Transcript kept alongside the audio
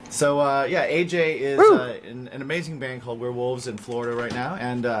So, AJ is in an amazing band called Werewolves in Florida right now.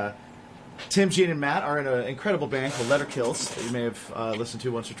 And Tim, Gene, and Matt are in an incredible band called Letter Kills that you may have listened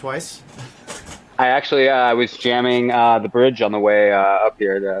to once or twice. I actually was jamming the bridge on the way up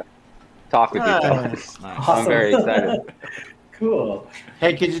here to talk with you. Nice. Awesome. I'm very excited. Cool.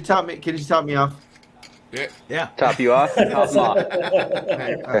 Hey, could you top me off? Yeah. Top you off? Top them off.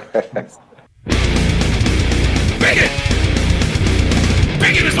 Bacon!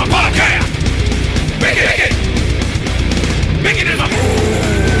 Bacon is my podcast! Bacon! Bacon is my...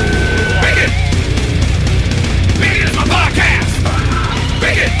 Bacon! Bacon is my podcast!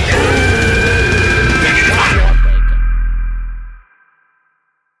 Bacon! Bacon is my...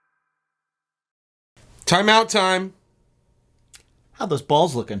 Timeout time. How those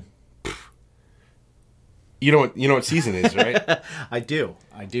balls looking? You know what season is, right? I do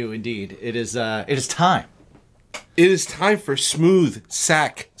indeed. It is time. It is time for smooth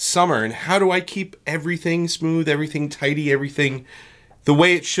sack summer. And how do I keep everything smooth, everything tidy, everything the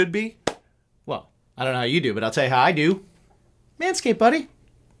way it should be? Well, I don't know how you do, but I'll tell you how I do. Manscaped, buddy.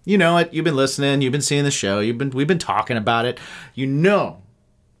 You know it. You've been listening. You've been seeing the show. We've been talking about it. You know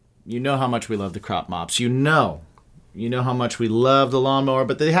how much we love the crop mops. You know how much we love the lawnmower,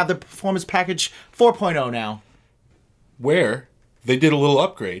 but they have the Performance Package 4.0 now. Where they did a little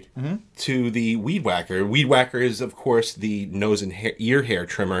upgrade to the Weed Whacker. Weed Whacker is, of course, the nose and ear hair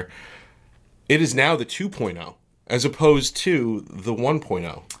trimmer. It is now the 2.0, as opposed to the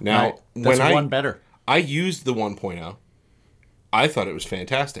 1.0. Now, right. That's one better. I used the 1.0. I thought it was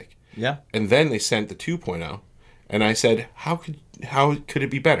fantastic. Yeah. And then they sent the 2.0, and I said, how could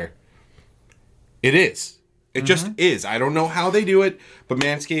it be better? It is. It just is. I don't know how they do it, but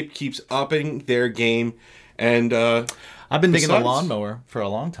Manscaped keeps upping their game. And I've been digging the lawnmower for a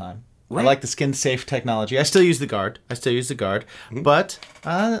long time. Right. I like the skin safe technology. I still use the guard. But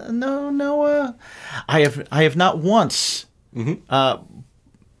I have not once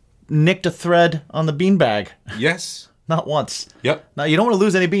nicked a thread on the beanbag. Yes. Not once. Yep. Now you don't want to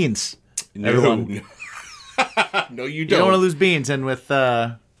lose any beans. No. Everyone. No, you You don't want to lose beans, and with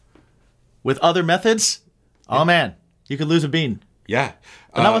other methods, oh man, you could lose a bean. Yeah.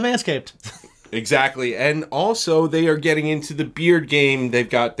 But not with Manscaped. Exactly. And also, they are getting into the beard game. They've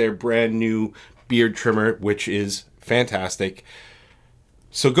got their brand new beard trimmer, which is fantastic.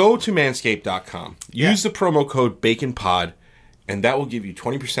 So go to manscaped.com. Use the promo code BACONPOD, and that will give you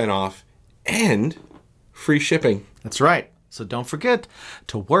 20% off and free shipping. That's right. So don't forget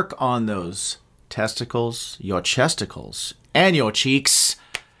to work on those testicles, your chesticles, and your cheeks.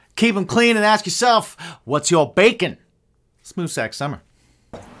 Keep them clean and ask yourself, what's your bacon? Smooth sack summer.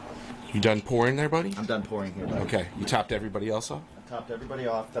 You done pouring there, buddy? I'm done pouring here, buddy. Okay. You topped everybody else off? I topped everybody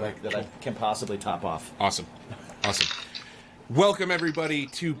off that I can possibly top off. Awesome. Welcome, everybody,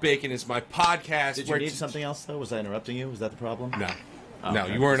 to Bacon is My Podcast. Did you need something else, though? Was I interrupting you? Was that the problem? No. Oh, no,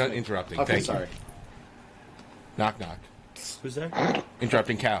 okay. you weren't interrupting. Okay, Thank sorry. you. Knock, knock. Who's there?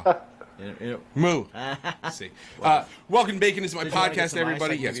 Interrupting cow. Moo. See. Welcome to Bacon is My Podcast,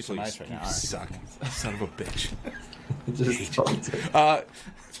 everybody. Yes, please. Right now. You suck. Son of a bitch. Just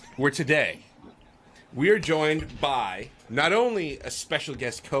We are joined by not only a special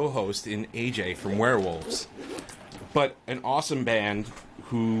guest co-host in AJ from Werewolves, but an awesome band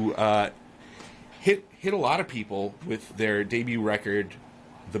who hit a lot of people with their debut record,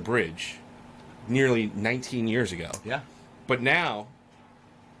 The Bridge, nearly 19 years ago. Yeah. But now,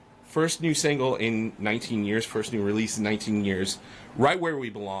 first new single in 19 years, first new release in 19 years, right where we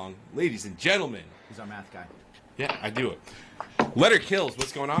belong, ladies and gentlemen. He's our math guy. Yeah, I do it. Letter Kills.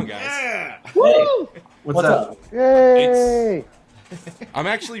 What's going on, guys? Yeah. Woo! What's up? Yay! I'm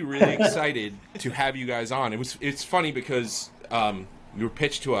actually really excited to have you guys on. It's funny because you were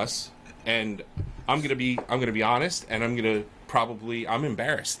pitched to us, and I'm gonna be honest, and I'm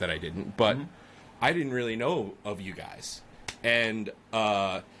embarrassed that I didn't, but I didn't really know of you guys, and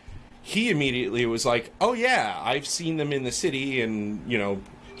he immediately was like, "Oh yeah, I've seen them in the city," and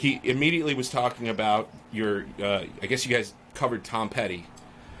he immediately was talking about your. I guess you guys covered Tom Petty.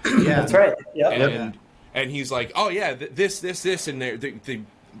 Yeah, that's right. Yep. And he's like, "Oh yeah, this, and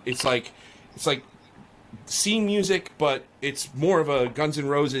it's like scene music, but it's more of a Guns N'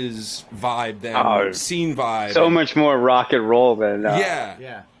 Roses vibe than scene vibe. So much more rock and roll than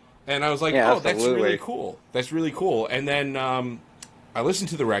Yeah. And I was like, Yeah, oh, that's absolutely. really cool. That's really cool. And then I listened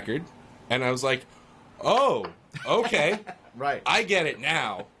to the record, and I was like, oh, okay, Right. I get it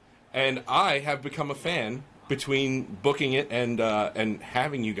now. And I have become a fan between booking it and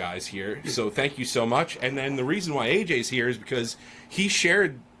having you guys here. So thank you so much. And then the reason why AJ's here is because he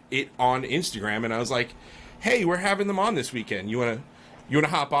shared it on Instagram, and I was like, hey, we're having them on this weekend. You you want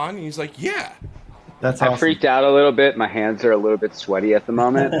to hop on? And he's like, yeah. That's awesome. I freaked out a little bit. My hands are a little bit sweaty at the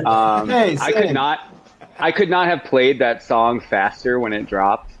moment. Hey, I could not have played that song faster when it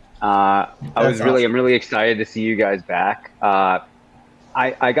dropped. I'm really excited to see you guys back.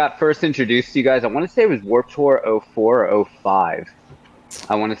 I got first introduced to you guys. I want to say it was Warped Tour 04 or 05.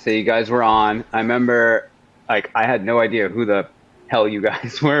 I want to say you guys were on. I remember, like, I had no idea who the hell you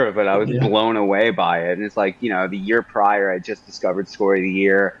guys were, but I was blown away by it. And it's like, the year prior, I just discovered Story of the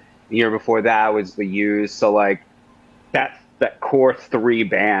Year. The year before that was The Used. So, like, that core 3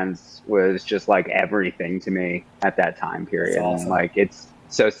 bands was just, like, everything to me at that time period. Awesome. And, like, it's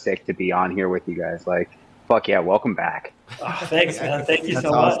so sick to be on here with you guys. Like, fuck yeah, welcome back. Oh, thanks, man. Thank you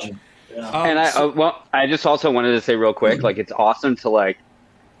so awesome. much. Yeah. And I just also wanted to say real quick, like, it's awesome to, like,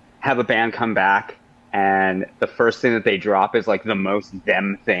 have a band come back and the first thing that they drop is, like, the most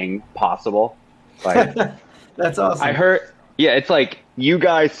them thing possible. Like, that's awesome. I heard, it's like you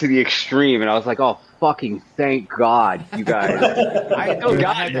guys to the extreme, and I was like, oh, fucking thank God, you guys. I still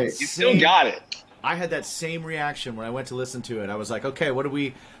got it. You still got it. I had that same reaction when I went to listen to it. I was like, okay, what are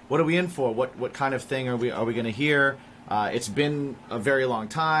we in for? What kind of thing are we going to hear? It's been a very long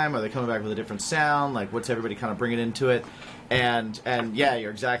time. Are they coming back with a different sound? Like, what's everybody kind of bringing into it? And yeah,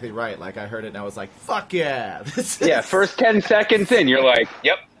 you're exactly right. Like, I heard it and I was like, fuck yeah. First 10 seconds in, you're like,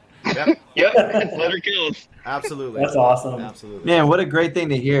 yep. It's Letter Kills. Absolutely. That's awesome. Absolutely. Man, what a great thing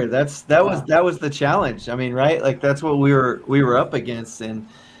to hear. That was the challenge. I mean, right? Like, that's what we were up against, and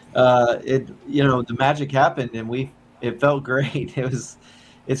the magic happened, and it felt great.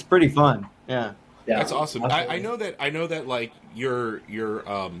 It's pretty fun. Yeah. That's awesome. I know that like your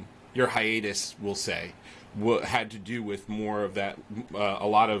hiatus, we'll say, had to do with more of that, a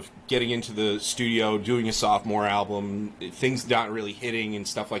lot of getting into the studio, doing a sophomore album, things not really hitting and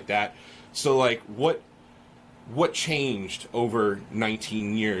stuff like that. So, like, what changed over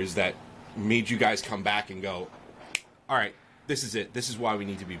 19 years that made you guys come back and go, all right, this is it. This is why we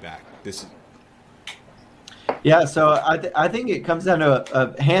need to be back. Yeah, so I think it comes down to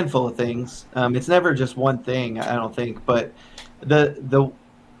a handful of things. It's never just one thing, I don't think. But the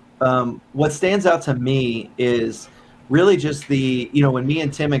what stands out to me is really just when me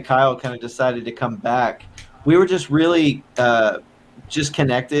and Tim and Kyle kind of decided to come back, we were just really just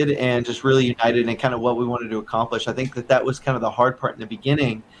connected and just really united in kind of what we wanted to accomplish. I think that was kind of the hard part in the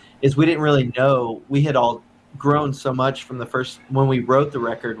beginning, is we didn't really know. We had all grown so much from when we wrote the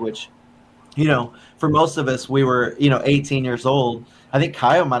record, which, for most of us, we were, 18 years old. I think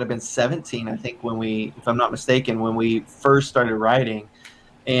Kyle might have been 17, I think, if I'm not mistaken, when we first started writing.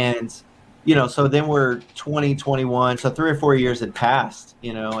 And, so then we're 20, 21. So 3 or 4 years had passed,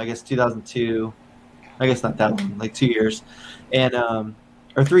 I guess 2002, I guess not that long, like 2 years. And,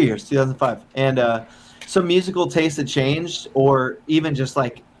 or 3 years, 2005. And so musical tastes had changed, or even just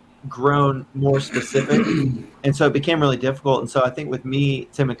like grown more specific, and so it became really difficult. And so I think with me,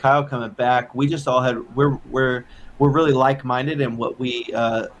 Tim and Kyle coming back, we just all we're really like-minded in what we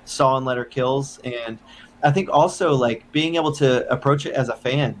saw in Letter Kills. And I think also, like, being able to approach it as a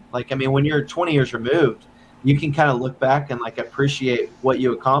fan. Like, I mean, when you're 20 years removed, you can kind of look back and, like, appreciate what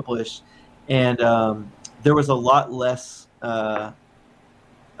you accomplished. And there was a lot less of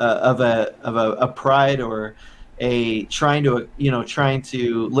a pride or a trying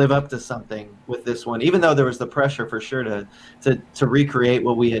to live up to something with this one, even though there was the pressure for sure to recreate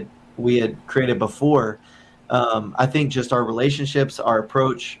what we had created before. I think just our relationships, our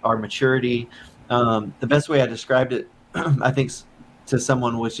approach, our maturity, the best way I described it, I think, to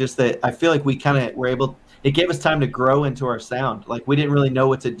someone was just that I feel like we kind of were able, it gave us time to grow into our sound. Like, we didn't really know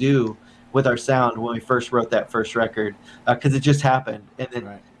what to do with our sound when we first wrote that first record, because it just happened. And then,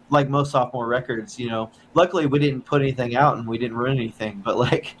 right, like most sophomore records, luckily we didn't put anything out and we didn't ruin anything, but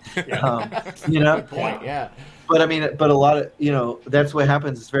like, Good point. Yeah. But I mean, but a lot of, that's what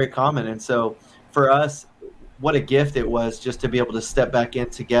happens. It's very common. And so for us, what a gift it was just to be able to step back in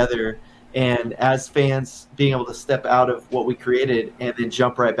together, and as fans being able to step out of what we created and then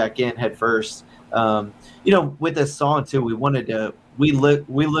jump right back in head first. With this song too, we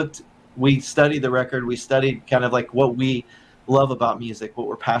studied the record. We studied kind of like what we love about music, what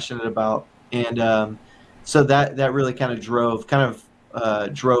we're passionate about. And so that really kind of drove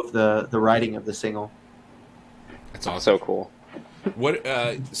the writing of the single. That's awesome. So cool. What,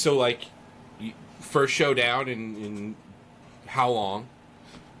 so like, first show down in how long?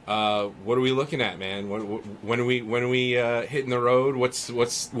 What are we looking at, man? When are we hitting the road?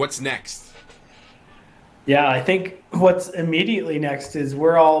 What's next? Yeah, I think what's immediately next is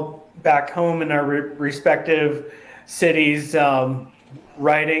we're all back home in our respective cities,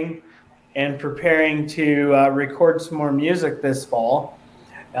 writing and preparing to record some more music this fall.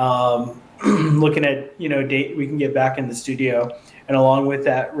 looking at date we can get back in the studio, and along with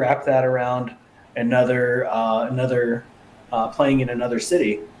that, wrap that around another playing in another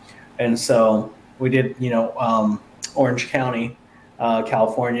city. And so we did Orange County,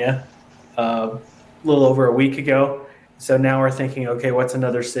 California, a little over a week ago. So now we're thinking, okay, what's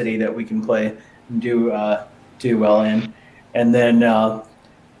another city that we can play and do well in? And then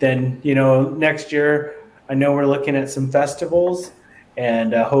next year, I know we're looking at some festivals,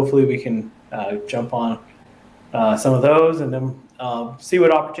 and hopefully we can jump on some of those, and then see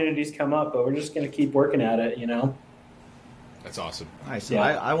what opportunities come up. But we're just going to keep working at it, That's awesome. Nice. So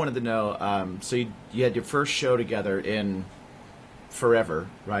Yeah. I wanted to know. So you had your first show together in forever,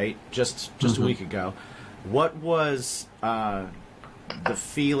 right? Just a week ago. What was the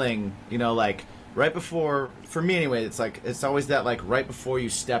feeling? Like right before, for me anyway, it's always that like right before you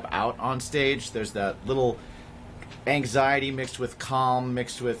step out on stage, there's that little anxiety mixed with calm,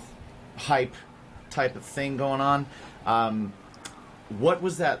 mixed with hype type of thing going on. What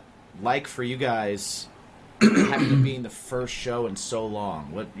was that like for you guys? Having to be in the first show in so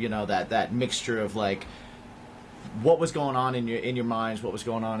long, what that mixture of like, what was going on in your minds, what was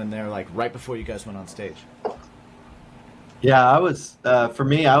going on in there, like right before you guys went on stage? Yeah, I was for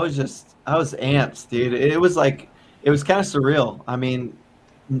me, I was amped, dude. It was kind of surreal. I mean,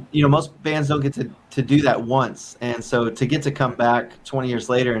 most bands don't get to do that once, and so to get to come back 20 years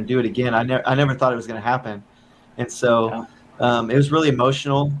later and do it again, I never thought it was going to happen, and so it was really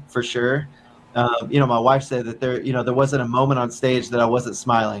emotional for sure. My wife said that there wasn't a moment on stage that I wasn't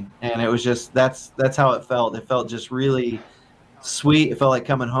smiling, and it was just that's how it felt. It felt just really sweet. It felt like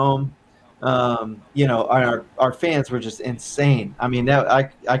coming home. Our fans were just insane. I mean, I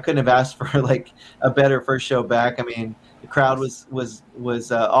couldn't have asked for like a better first show back. I mean, the crowd was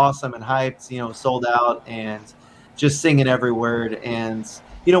awesome and hyped. Sold out and just singing every word. And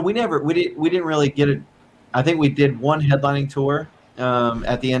we didn't really get it. I think we did one headlining tour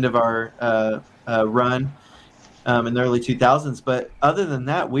at the end of our run in the early 2000s. But other than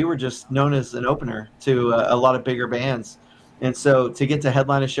that, we were just known as an opener to a lot of bigger bands. And so to get to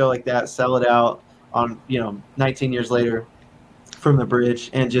headline a show like that, sell it out on 19 years later from the bridge,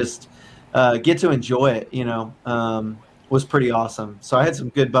 and just get to enjoy it, was pretty awesome. So I had some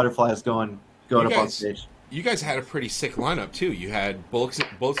good butterflies going up on stage. You guys had a pretty sick lineup too. You had Bullets and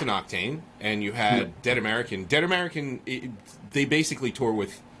Octane, and you had Dead American. Dead American, they basically tour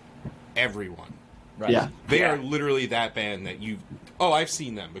with everyone. Right. Yeah. They are literally that band that I've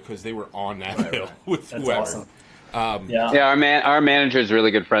seen them because they were on that bill with That's whoever. awesome. Our manager is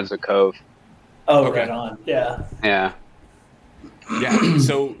really good friends with Cove. Oh, Okay. right on. Yeah. Yeah. Yeah.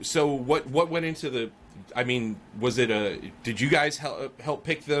 So what went into the? I mean, was it did you guys help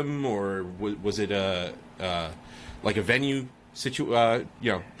pick them, or was it like a venue a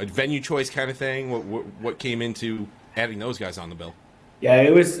venue choice kind of thing? What came into adding those guys on the bill? Yeah,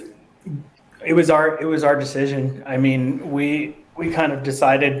 it was our decision. I mean, we kind of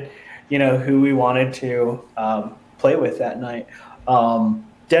decided, who we wanted to play with that night.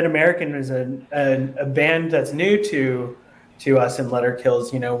 Dead American is a band that's new to us in Letter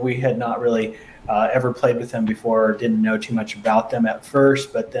Kills. We had not really ever played with them before, didn't know too much about them at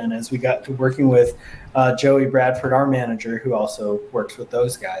first, but then as we got to working with Joey Bradford, our manager, who also works with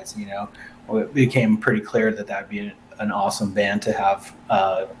those guys, it became pretty clear that that'd be an awesome band to have,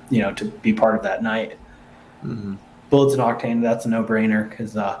 to be part of that night. Mm-hmm. Bullets and Octane, that's a no-brainer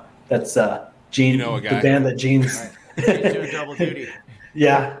because that's Gene, the band that Gene's Doing double duty.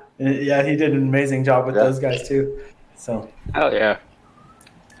 Yeah, he did an amazing job with those guys too. So, Oh yeah.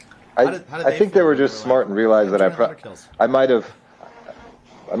 I think they were just smart and realized that I might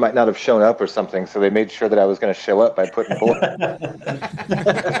not have shown up or something, so they made sure that I was going to show up by putting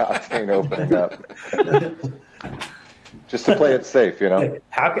Octane opening up. Just to play it safe,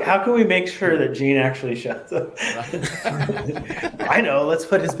 How can we make sure that Gene actually shows up? I know. Let's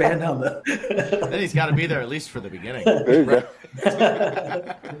put his band on the. Then he's got to be there at least for the beginning. There you go.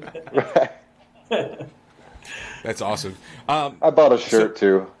 Right. That's awesome. I bought a shirt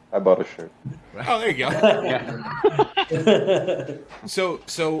too. I bought a shirt. Oh, there you go. So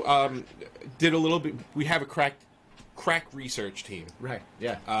did a little bit. We have a crack research team. Right.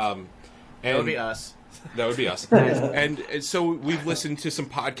 Yeah. And That would be us. That would be us. And so we've listened to some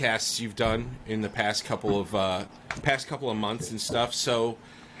podcasts you've done in the past couple of months and stuff. So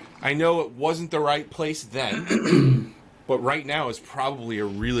I know it wasn't the right place then, but right now is probably a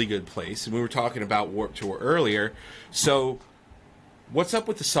really good place. And we were talking about Warped Tour earlier. So what's up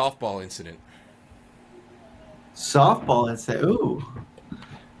with the softball incident? Softball incident. Ooh,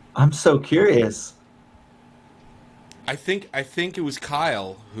 I'm so curious. I think it was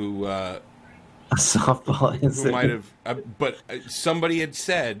Kyle who A softball who incident. might have, but somebody had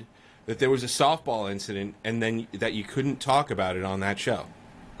said that there was a softball incident, and then that you couldn't talk about it on that show.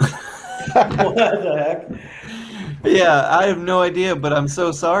 What the heck? Yeah, I have no idea, but I'm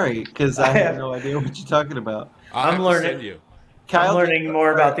so sorry because I have no idea what you're talking about. I'll have to learning. send you. I'm learning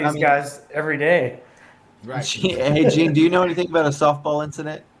more about these guys every day Right. Hey, Gene, do you know anything about a softball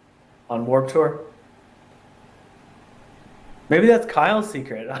incident? on Warped Tour. Maybe that's Kyle's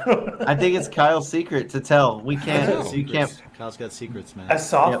secret. I don't know. I think it's Kyle's secret to tell. We I can't. know. You can't. Kyle's got secrets, man. A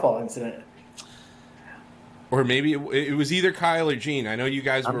softball incident. Or maybe it was either Kyle or Gene. I know you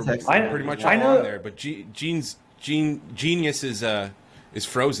guys I'm were texting. pretty much I all know- on there, but Genius is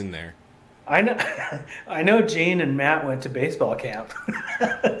frozen there. I know. I know Gene and Matt went to baseball camp.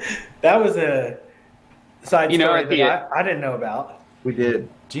 That was a side story that I didn't know about. We did.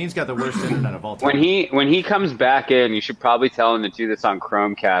 Gene's got the worst internet of all time. When he comes back in, you should probably tell him to do this on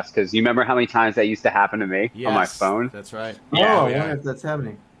Chromecast, because you remember how many times that used to happen to me on my Yes, phone? That's right. Yeah, I yeah. wonder if that's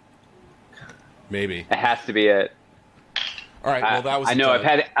happening. Maybe. It has to be it. All right. Well, that was. I know. I've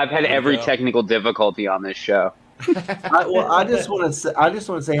had every go. technical difficulty on this show. I just want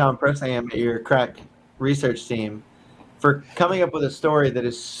to say how impressed I am at your crack research team for coming up with a story that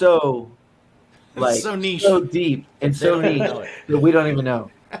is so so niche. so deep, and so They don't niche know it. that we don't even know.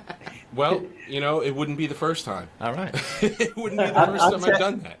 Well, it wouldn't be the first time. All right. It wouldn't be the first I'm time I've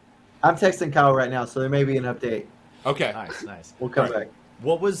done that. I'm texting Kyle right now, so there may be an update. Okay. Nice. We'll come Right. back.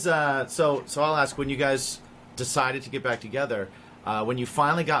 What was so I'll ask, when you guys decided to get back together, when you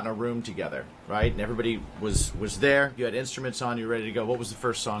finally got in a room together, right? And everybody was there, you had instruments on, you were ready to go. What was the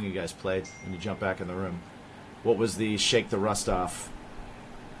first song you guys played when you jumped back in the room? What was the Shake the Rust Off?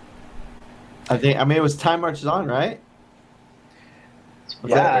 It was Time Marches On, right? Was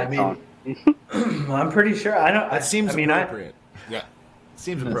Yeah, that- I mean, I'm pretty sure. I don't. That seems I mean, appropriate. Yeah.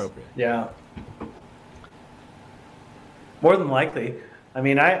 Seems appropriate. Yeah. More than likely. I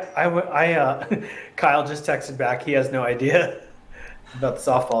mean, Kyle just texted back. He has no idea about the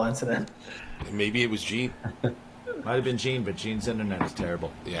softball incident. Maybe it was Gene. Might have been Gene, but Gene's internet is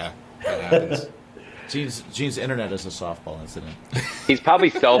terrible. Yeah, that happens. Gene's internet is a softball incident. He's probably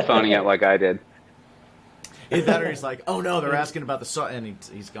cell phoning it like I did. Either that or he's like, oh no, they're asking about the song, and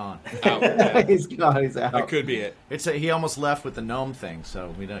he's gone. Out. Yeah. He's gone. He's out. That could be it. He almost left with the gnome thing,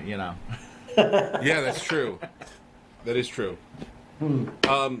 so we don't, Yeah, that's true. That is true.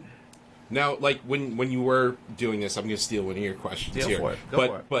 Now, like when you were doing this, I'm going to steal one of your questions Go here. for it. Go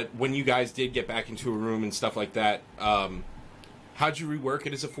for it. But when you guys did get back into a room and stuff like that, how'd you rework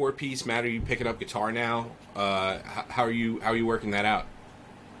it as a 4-piece? Matt, are you picking up guitar now? How are you working that out?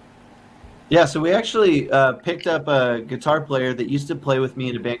 Yeah, so we actually picked up a guitar player that used to play with me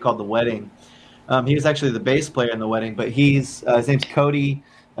in a band called The Wedding. He was actually the bass player in The Wedding, but his name's Cody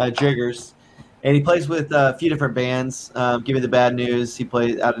Jiggers, and he plays with a few different bands. Give Me the Bad News. He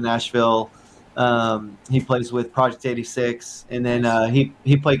plays out of Nashville. He plays with Project 86, and then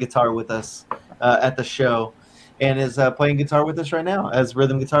he played guitar with us at the show, and is playing guitar with us right now as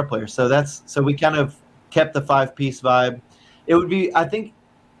rhythm guitar player. So we kind of kept the 5-piece vibe. It would be, I think.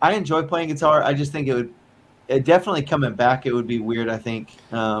 I enjoy playing guitar. I just think it definitely coming back. It would be weird, I think,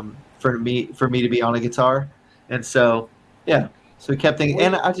 for me to be on a guitar, and so yeah. So we kept thinking,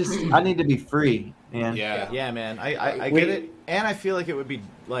 and I need to be free. And yeah, man. I get it, and I feel like it would be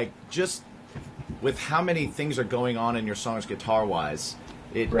like, just with how many things are going on in your songs guitar wise.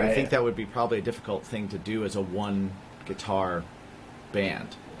 I think that would be probably a difficult thing to do as a one guitar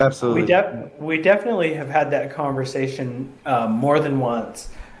band. Absolutely. We definitely have had that conversation more than once.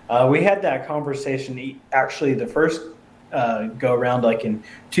 We had that conversation actually the first go around, like in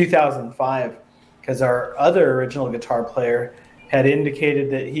 2005, because our other original guitar player had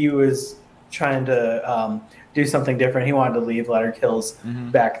indicated that he was trying to do something different. He wanted to leave Letter Kills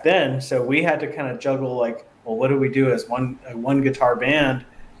back then, so we had to kind of juggle, like, well, what do we do as one guitar band?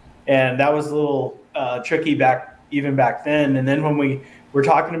 And that was a little tricky back then. And then when we were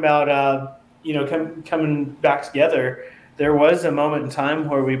talking about coming back together, there was a moment in time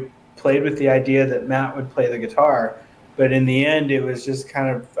where we played with the idea that Matt would play the guitar, but in the end, it was just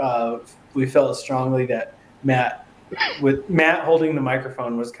kind of we felt strongly that Matt holding the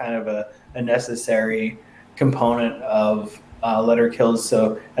microphone was kind of a necessary component of Letter Kills.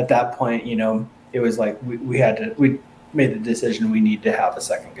 So at that point, it was like we made the decision we need to have a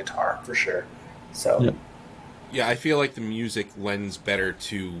second guitar for sure. So yeah, I feel like the music lends better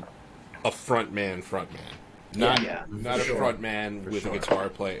to a frontman. Not a frontman with a guitar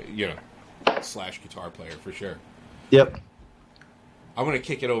player, / guitar player for sure. Yep. I'm going to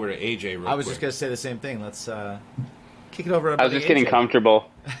kick it over to AJ real quick. I was just going to say the same thing. Let's Kick it over. I was just getting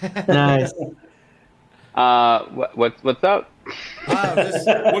comfortable. Nice. What's up?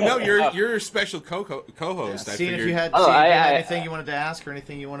 Well, no, you're a special co-host. Yeah, I seeing figured. if you had, anything you wanted to ask or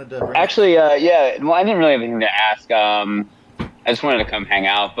anything you wanted to bring Actually, yeah. Well, I didn't really have anything to ask. I just wanted to come hang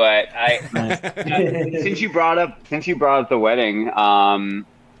out. But since you brought up the wedding, I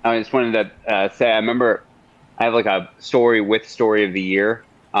just wanted to say I remember I have like a story of the year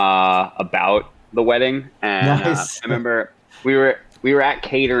about the wedding, and Nice. I remember we were at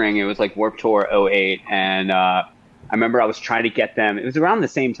catering. It was like Warped Tour 08, and I remember I was trying to get them. It was around the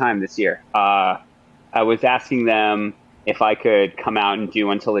same time this year. I was asking them if I could come out and do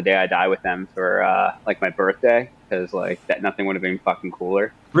Until the Day I Die with them for like my birthday, because like that nothing would have been fucking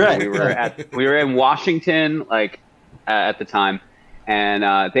cooler. Right. We were in Washington like at the time,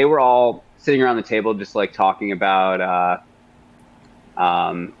 and they were all sitting around the table just like talking about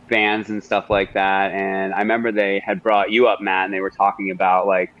bands and stuff like that. And I remember they had brought you up, Matt, and they were talking about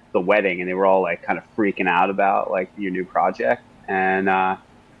like the wedding, and they were all like kind of freaking out about like your new project. And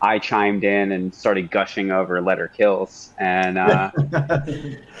I chimed in and started gushing over Letter Kills. And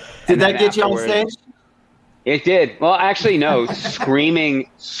did that get you on stage? It did. Well, actually, no. screaming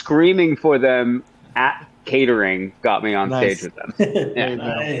for them at catering got me on stage with them. Yeah.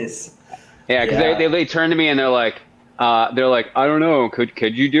 Nice. Yeah, because they turned to me and they're like, I don't know,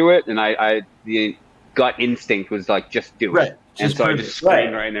 could you do it? And the gut instinct was like, just do it. And so I just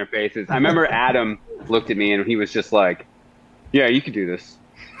screamed right in their faces. I remember Adam looked at me and he was just like, yeah, you could do this.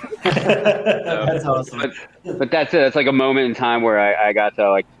 That's awesome. But that's it. It's like a moment in time where I got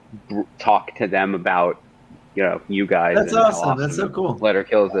to like talk to them about, you guys. That's awesome. That's so cool. Letter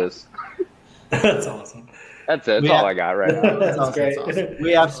Kills is. That's awesome. That's it. That's all I got right now. That's awesome. great. That's awesome.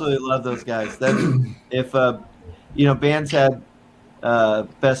 We absolutely love those guys. If bands had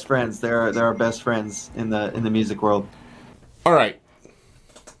best friends, they're our best friends in the music world. All right.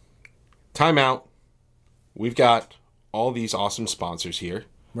 Time out. We've got all these awesome sponsors here.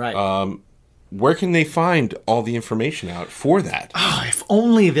 Right. Where can they find all the information out for that? Oh, if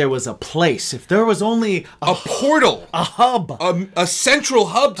only there was a place. If there was only a portal, a hub, a central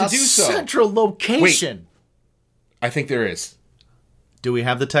hub to do so. A central location. Wait, I think there is. Do we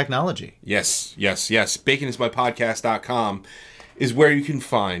have the technology? Yes. Baconismypodcast.com is where you can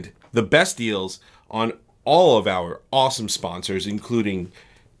find the best deals on all of our awesome sponsors, including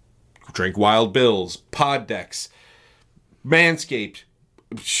Drink Wild Bills, Pod Decks, Manscaped,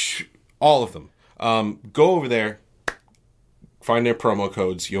 all of them. Go over there, find their promo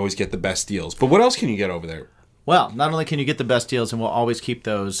codes. You always get the best deals. But what else can you get over there? Well, not only can you get the best deals, and we'll always keep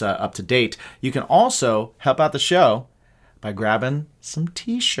those up to date, you can also help out the show by grabbing some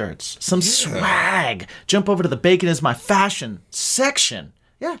t-shirts, some swag. Jump over to the Bacon is My Fashion section.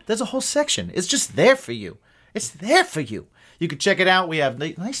 Yeah, there's a whole section. It's just there for you. It's there for you. You can check it out. We have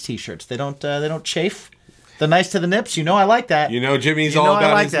nice t-shirts. They don't chafe. They're nice to the nips. I like that. Jimmy's all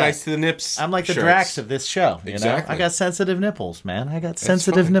about his nice to the nips. I'm like the shirts. Drax of this show. Exactly. I got sensitive nipples, man. I got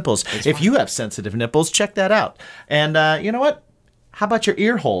sensitive nipples. If you have sensitive nipples, check that out. And you know what? How about your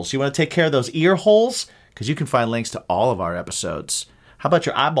ear holes? You want to take care of those ear holes? Because you can find links to all of our episodes. How about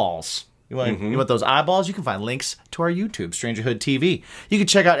your eyeballs? You want those eyeballs? You can find links to our YouTube, Strangerhood TV. You can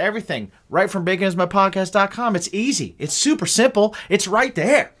check out everything right from baconismypodcast.com. It's easy. It's super simple. It's right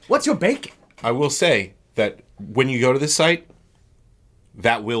there. What's your bacon? I will say that when you go to this site,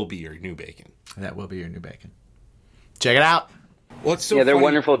 that will be your new bacon. That will be your new bacon. Check it out. Well, it's so they're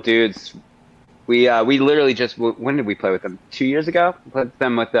wonderful dudes. We literally just, when did we play with them? 2 years ago? We played with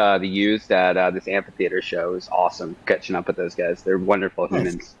them with the Used at this amphitheater show. It was awesome catching up with those guys. They're wonderful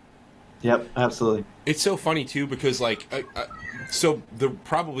humans. Yep, absolutely. It's so funny too because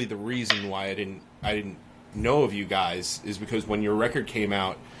probably the reason why I didn't know of you guys is because when your record came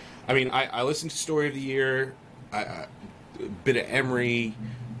out, I mean I listened to Story of the Year, a bit of Emery,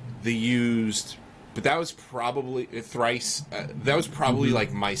 The Used, but that was probably Thrice. That was probably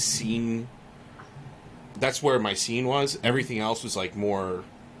like my scene. That's where my scene was. Everything else was like more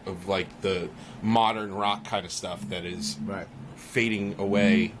of like the modern rock kind of stuff that is fading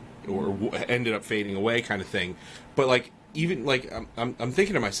away or ended up fading away kind of thing. But like even like I'm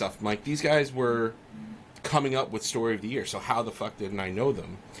thinking to myself, I'm like, these guys were coming up with Story of the Year, so how the fuck didn't I know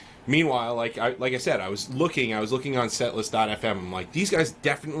them? Meanwhile, like I said, I was looking on setlist.fm. I'm like, these guys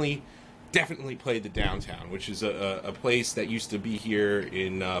definitely played the Downtown, which is a place that used to be here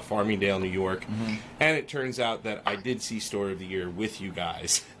in Farmingdale, New York. Mm-hmm. And it turns out that I did see Story of the Year with you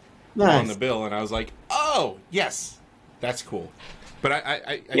guys on the bill, and I was like, oh, yes, that's cool. But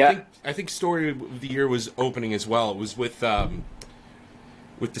I think Story of the Year was opening as well. It was with the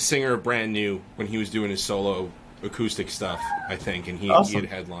singer of Brand New when he was doing his solo acoustic stuff, I think, and he Awesome. had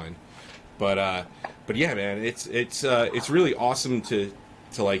headlined. But yeah, man, it's really awesome to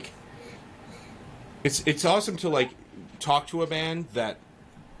like. It's awesome to like talk to a band that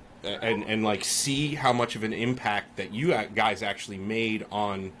and like see how much of an impact that you guys actually made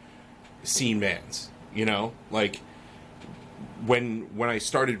on scene bands. You know, like when I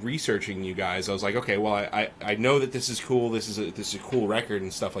started researching you guys, I was like, okay, well, I know that this is cool. This is a cool record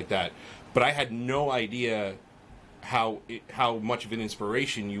and stuff like that. But I had no idea how much of an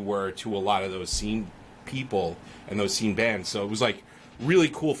inspiration you were to a lot of those scene people and those scene bands. So it was like really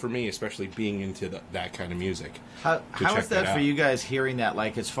cool for me, especially being into that kind of music. How is that for you guys hearing that,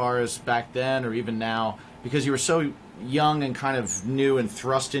 like as far as back then or even now, because you were so young and kind of new and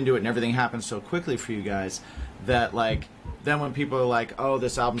thrust into it and everything happened so quickly for you guys that like then when people are like, oh,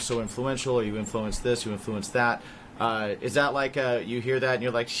 this album's so influential, or you influenced this, you influenced that, is that like you hear that and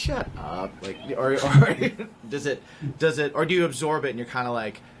you're like, shut up, like, or does it, or do you absorb it and you're kind of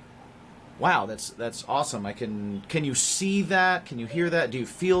like, wow, that's awesome. Can you see that? Can you hear that? Do you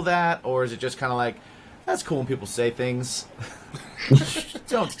feel that? Or is it just kind of like, that's cool when people say things.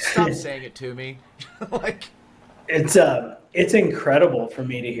 Don't stop saying it to me. Like, it's incredible for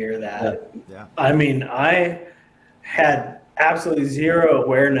me to hear that. Yeah. I mean, I had absolutely zero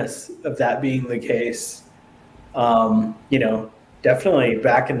awareness of that being the case. You know, definitely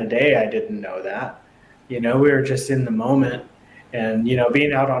back in the day, I didn't know that. You know, we were just in the moment. And, you know,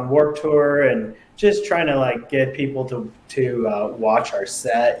 being out on Warped Tour and just trying to, like, get people to watch our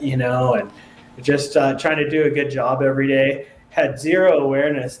set, you know, and just trying to do a good job every day. Had zero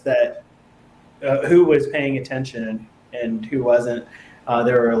awareness that who was paying attention and who wasn't.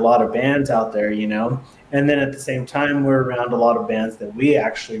 There were a lot of bands out there, you know. And then at the same time, we're around a lot of bands that we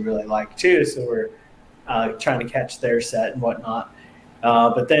actually really like, too. So we're trying to catch their set and whatnot.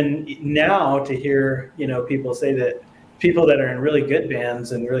 But then now to hear, you know, people say that, people that are in really good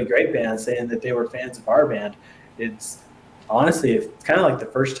bands and really great bands saying that they were fans of our band. It's honestly, it's kind of like the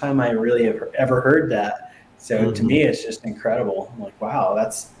first time I really have ever heard that. So to me, it's just incredible. I'm like, wow,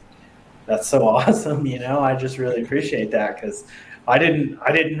 that's so awesome. You know, I just really appreciate that because I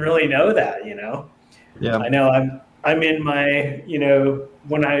didn't really know that, you know? Yeah. I know I'm in my, you know,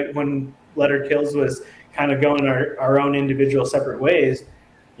 when Letter Kills was kind of going our own individual separate ways,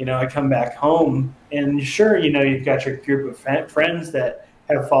 you know, I come back home and sure, you know, you've got your group of friends that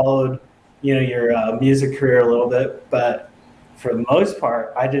have followed, you know, your music career a little bit. But for the most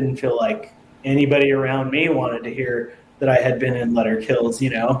part, I didn't feel like anybody around me wanted to hear that I had been in Letter Kills,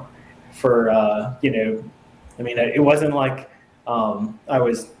 you know, for, you know, I mean, it wasn't like I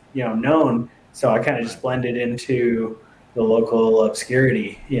was, you know, known. So I kind of just blended into the local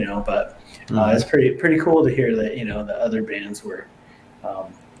obscurity, you know, but it's pretty cool to hear that, you know, the other bands were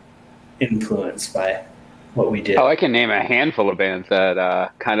influenced by what we did. Oh, I can name a handful of bands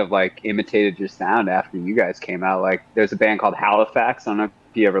that kind of like imitated your sound after you guys came out. Like there's a band called Halifax. I don't know if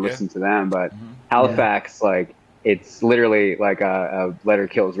you ever listened to them, but Halifax, like it's literally like a Letter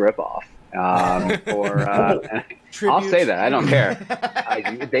Kills ripoff. Or I'll say that I don't care.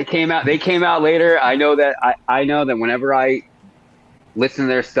 They came out later. I know that whenever I listen to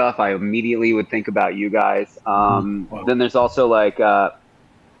their stuff, I immediately would think about you guys. Then there's also like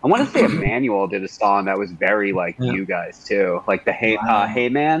I want to say Emmanuel did a song that was very like you guys too. Like the Hey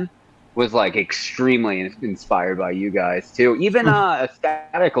Man was like extremely inspired by you guys too. Even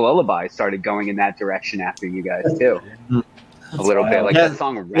Static Lullaby started going in that direction after you guys too. A little bit. Like that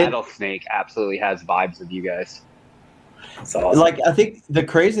song Rattlesnake absolutely has vibes of you guys. Awesome. Like I think the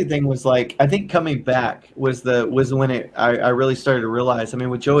crazy thing was like I think coming back was when I really started to realize. I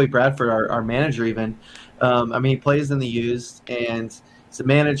mean, with Joey Bradford, our manager, even. I mean, he plays in the Used and he's a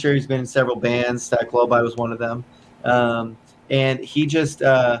manager. He's been in several bands. Static Lullaby was one of them. And he just,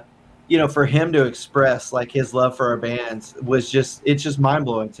 you know, for him to express like his love for our bands it's just mind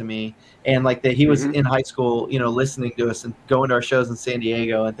blowing to me. And like that he was in high school, you know, listening to us and going to our shows in San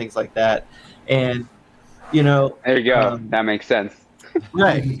Diego and things like that. And, you know, there you go. That makes sense.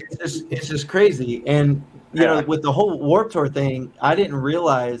 Right. It's just crazy. And, you know, with the whole Warped Tour thing, I didn't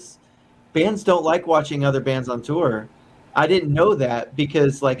realize bands don't like watching other bands on tour. I didn't know that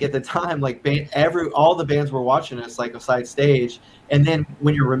because, like, at the time, like, all the bands were watching us, like, aside stage. And then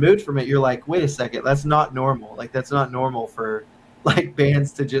when you're removed from it, you're like, wait a second, that's not normal. Like, that's not normal for, like,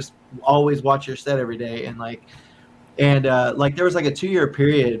 bands to just always watch your set every day. And, like, there was, like, a 2-year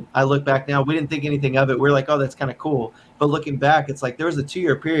period. I look back now, we didn't think anything of it. We're like, oh, that's kind of cool. But looking back, it's like there was a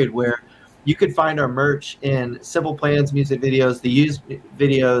 2-year period where you could find our merch in Simple Plans music videos, the Used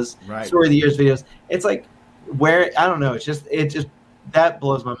videos, Story of the Years videos. It's like, where I don't know, it just that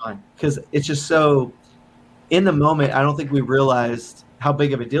blows my mind because it's just so in the moment, I don't think we realized how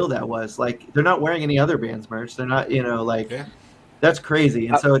big of a deal that was. Like, they're not wearing any other band's merch. They're not, that's crazy.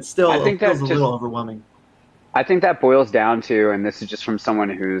 And so it's still I think feels a that little overwhelming. I think that boils down to, and this is just from someone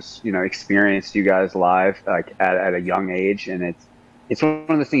who's, experienced you guys live, like at a young age. And it's one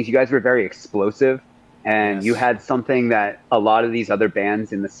of those things, you guys were very explosive, and you had something that a lot of these other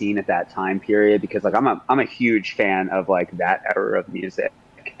bands in the scene at that time period, because like I'm a huge fan of like that era of music.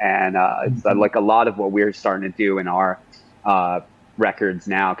 And it's like a lot of what we're starting to do in our records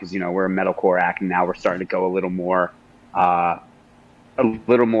now, because we're a metalcore act, and now we're starting to go a little more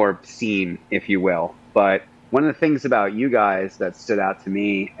scene, if you will. But one of the things about you guys that stood out to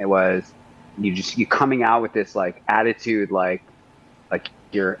me, it was you coming out with this like attitude, like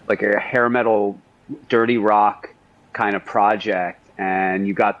you're like a hair metal, dirty rock kind of project, and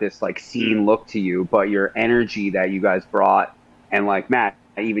you got this like scene look to you, but your energy that you guys brought, and like Matt,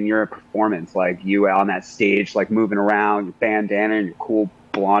 even your performance, like you on that stage, like moving around, your bandana and your cool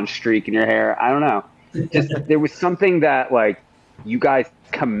blonde streak in your hair. I don't know. Just there was something that like you guys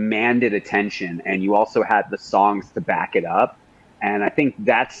commanded attention, and you also had the songs to back it up. And I think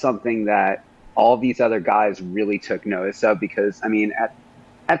that's something that all these other guys really took notice of, because I mean, at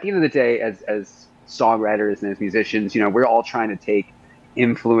the end of the day, as songwriters and as musicians, we're all trying to take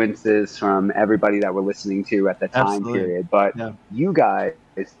influences from everybody that we're listening to at the time period, but you guys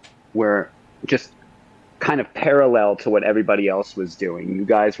were just kind of parallel to what everybody else was doing. You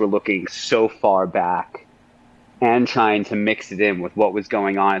guys were looking so far back and trying to mix it in with what was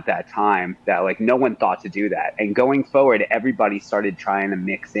going on at that time that like no one thought to do that. And going forward, everybody started trying to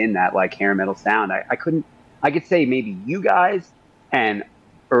mix in that like hair metal sound. I could say maybe you guys and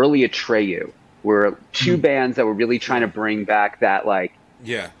early Atreyu were two bands that were really trying to bring back that like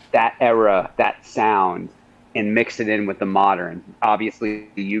that era, that sound, and mix it in with the modern. Obviously,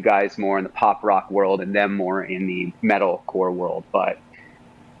 you guys more in the pop rock world, and them more in the metalcore world. But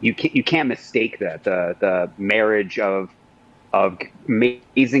you can't mistake that the marriage of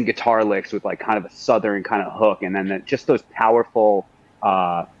amazing guitar licks with like kind of a southern kind of hook, and then just those powerful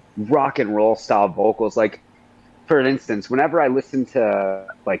rock and roll style vocals. Like, for instance, whenever I listen to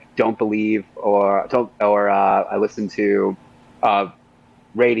like "Don't Believe" or I listen to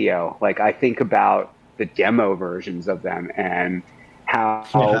Radio, like I think about the demo versions of them, and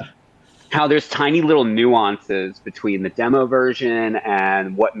how there's tiny little nuances between the demo version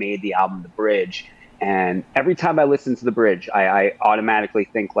and what made the album, the bridge. And every time I listen to the bridge, I automatically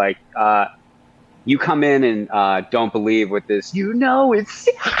think like, you come in and Don't Believe with this, it's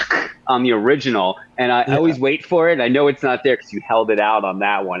on the original, and I always wait for it. I know it's not there because you held it out on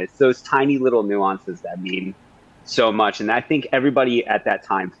that one. It's those tiny little nuances that mean so much. And I think everybody at that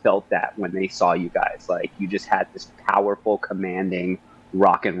time felt that when they saw you guys. Like, you just had this powerful, commanding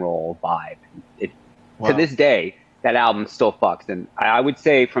rock and roll vibe. To this day, that album still fucks. And I would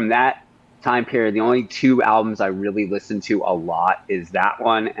say from that time period, the only two albums I really listened to a lot is that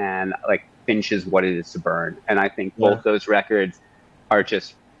one and like Finch's What It Is to Burn. And I think both those records are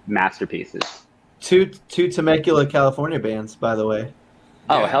just masterpieces. Two Temecula, California bands, by the way.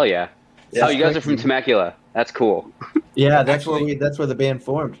 Oh, hell yeah. Oh, you guys are from Temecula. That's cool. Yeah, that's where the band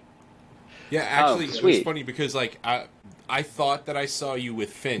formed. Yeah, actually, it was funny because like I thought that I saw you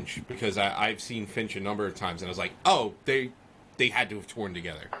with Finch because I've seen Finch a number of times, and I was like, oh, they had to have toured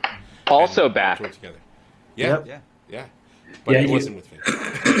together. Also back. Toured together. Yeah. Yep. Yeah. But it wasn't with Finch.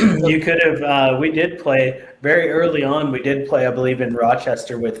 You could have. We did play very early on. We did play, I believe, in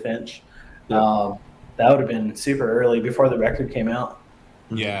Rochester with Finch. That would have been super early before the record came out.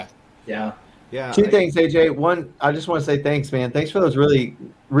 Yeah. Yeah. Yeah. Two things, AJ. One, I just want to say thanks, man. Thanks for those really,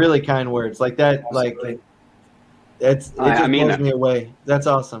 really kind words. Like that, Absolutely. it just blows me away. That's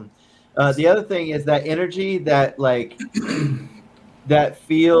awesome. The other thing is that energy, that like that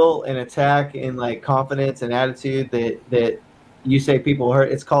feel and attack and like confidence and attitude that you say people hurt.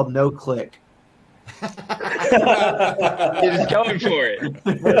 It's called no click. You're just going for it.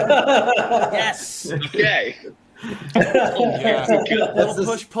 Yes. Okay. Little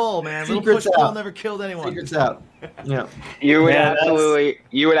push pull, man. Little push pull never killed anyone. Secrets out. Yeah. You would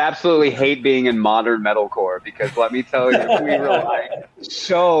absolutely hate being in modern metalcore, because let me tell you, we rely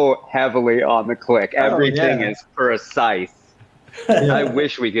so heavily on the click. Everything is precise. Yeah. I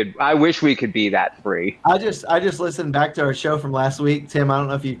wish we could be that free. I just listened back to our show from last week. Tim, I don't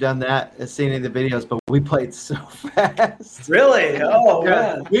know if you've done that, seen any of the videos, but we played so fast. Really? Oh,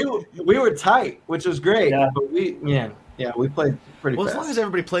 man. We were tight, which was great. Yeah. But we played pretty fast. As long as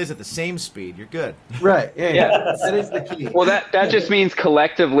everybody plays at the same speed, you're good. Right. Yeah. That is the key. Well, that just means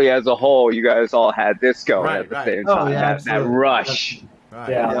collectively as a whole, you guys all had this going at the same time. Oh, yeah, that rush. Right.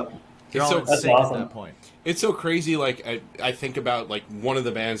 Yeah. Yep. You're all So in that's sync awesome. at that point. It's so crazy. Like I think about like one of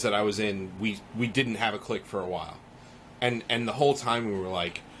the bands that I was in. We didn't have a click for a while, and the whole time we were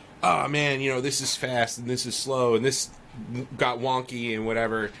like, oh man, this is fast and this is slow and this got wonky and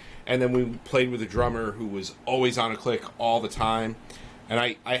whatever. And then we played with a drummer who was always on a click all the time, and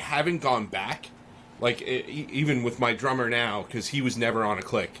I haven't gone back, like even with my drummer now, because he was never on a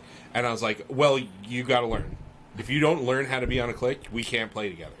click. And I was like, well, you got to learn. If you don't learn how to be on a click, we can't play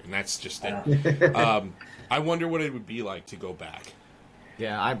together. And that's just it. I wonder what it would be like to go back.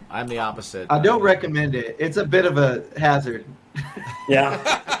 Yeah, I'm the opposite. I don't recommend it. It's a bit of a hazard. Yeah.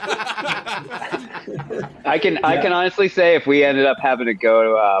 I can honestly say if we ended up having to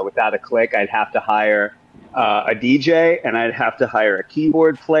go without a click, I'd have to hire a DJ, and I'd have to hire a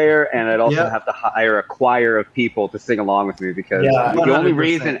keyboard player, and I'd also have to hire a choir of people to sing along with me, because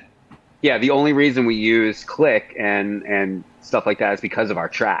the only reason we use click and stuff like that is because of our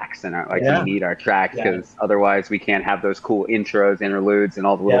tracks, and we need our tracks, because otherwise we can't have those cool intros, interludes, and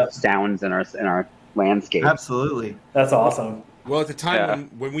all the little sounds in our landscape. Absolutely. That's awesome. Well, at the time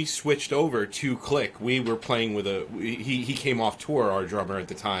when we switched over to click, we were playing with he came off tour, our drummer at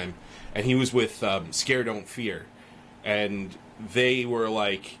the time, and he was with Scare Don't Fear, and they were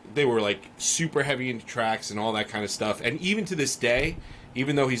like super heavy into tracks and all that kind of stuff. And even to this day,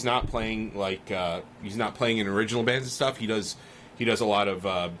 even though he's not playing he's not playing in original bands and stuff, he does a lot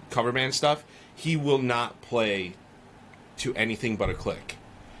of cover band stuff. He will not play to anything but a click.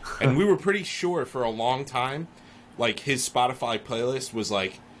 And we were pretty sure for a long time, like his Spotify playlist was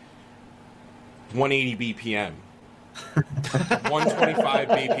like 180 BPM, 125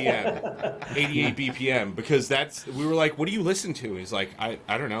 BPM, 88 BPM, because we were like, what do you listen to? He's like, I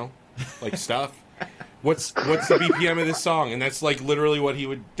don't know, like stuff. What's the BPM of this song? And that's like literally what he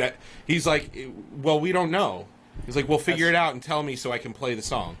would. He's like, well, we don't know. He's like, well, figure it out and tell me so I can play the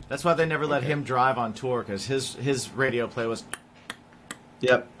song. That's why they never let him drive on tour, because his radio play was.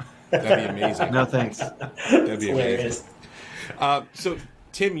 Yep. That'd be amazing. No thanks. That'd be amazing. So,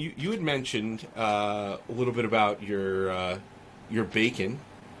 Tim, you had mentioned a little bit about your bacon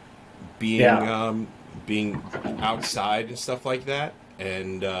being being outside and stuff like that,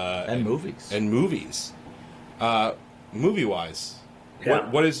 and movies movie wise.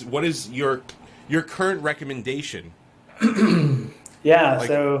 What is your current recommendation?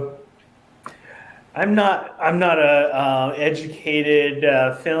 So I'm not a educated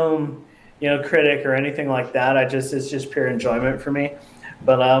film critic or anything like that. It's just pure enjoyment for me.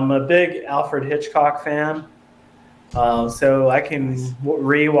 But I'm a big Alfred Hitchcock fan, so I can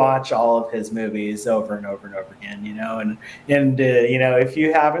rewatch all of his movies over and over and over again. And if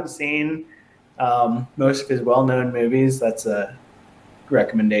you haven't seen most of his well-known movies, that's a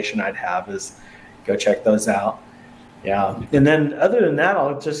recommendation I'd have, is go check those out. Yeah, and then other than that,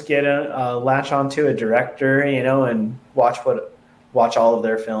 I'll just get latch onto a director, and watch all of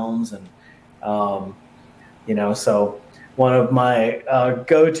their films, and so one of my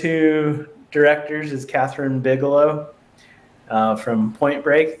go-to directors is Catherine Bigelow from Point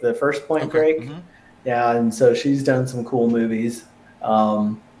Break, the first Point Break. Mm-hmm. Yeah, and so she's done some cool movies.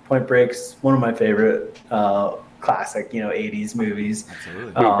 Point Break's one of my favorite classic, 80s movies.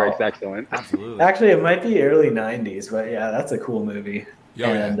 Absolutely. Point Break's excellent. Absolutely. Actually, it might be early 90s, but yeah, that's a cool movie. She's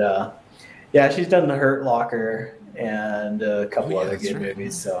done The Hurt Locker and a couple other good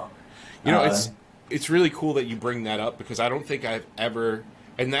movies. So, it's really cool that you bring that up, because I don't think I've ever,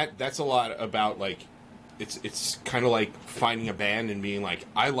 and that's a lot about like, it's kind of like finding a band and being like,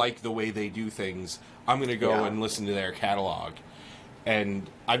 I like the way they do things. I'm going to go and listen to their catalog. And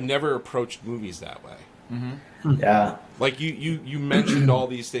I've never approached movies that way. Mm-hmm. Yeah. Like you mentioned all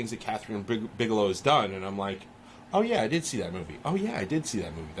these things that Catherine Bigelow has done, and I'm like, oh yeah, I did see that movie. Oh yeah, I did see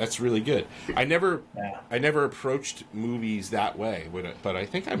that movie. That's really good. I never approached movies that way, but I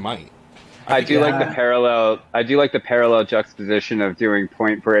think I might. I do like the parallel juxtaposition of doing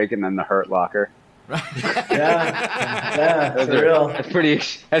Point Break and then The Hurt Locker. That's real. That's pretty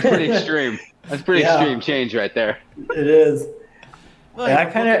extreme. That's pretty extreme change right there. It is. Well, I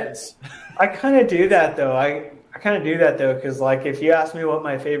kind of do that though. I kind of do that though, because like if you ask me what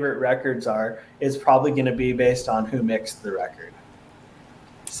my favorite records are, it's probably going to be based on who mixed the record.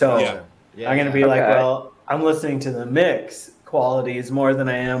 So I'm going to be like, well, I'm listening to the mix qualities more than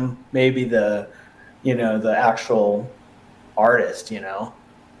I am maybe the actual artist.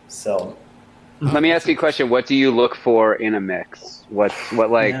 So let me ask you a question. What do you look for in a mix? What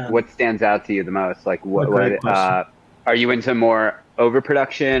stands out to you the most? Like what are you into more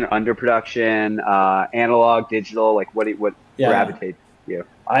overproduction, underproduction, analog, digital? Like what gravitates you?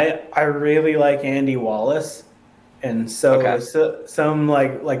 I really like Andy Wallace, and so some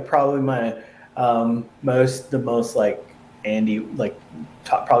like probably the most like Andy, like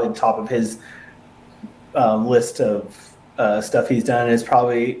probably the top of his list of stuff he's done is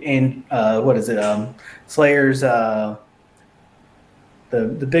probably what is it? Slayer's the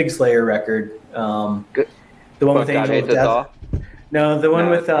big Slayer record, the one with Angel of Death. No, the one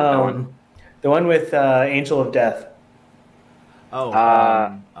with Angel of Death.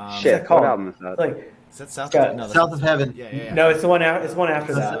 Oh, shit! What album is that? Like, is that South of Heaven? Yeah. No, it's the one after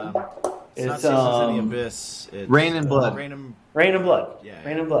that. It's not Seasons in the Abyss. It's Rain and Blood. Rain and Blood. Yeah.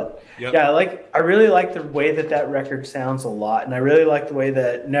 Rain and Blood. Yep. Yeah, I really like the way that record sounds a lot, and I really like the way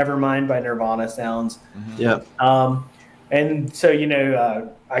that Nevermind by Nirvana sounds. Mm-hmm. Yeah. And so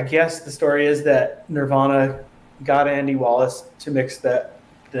I guess the story is that Nirvana got Andy Wallace to mix the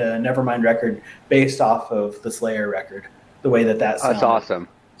Nevermind record based off of the Slayer record. The way that sounds. That's awesome.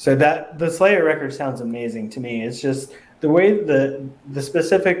 So that the Slayer record sounds amazing to me. It's just the way the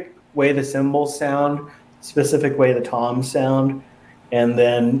specific way the cymbals sound, specific way the toms sound, and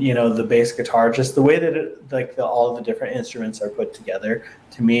then the bass guitar, just the way that all the different instruments are put together.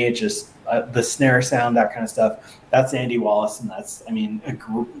 To me, it just the snare sound, that kind of stuff. That's Andy Wallace, and that's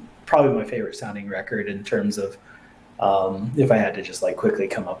probably my favorite sounding record in terms of if I had to just quickly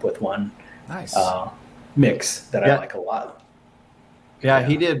come up with one. Nice. Mix that I like a lot. Yeah,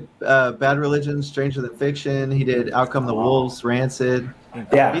 he did Bad Religion, Stranger Than Fiction. He did Out Come the Wolves, Rancid.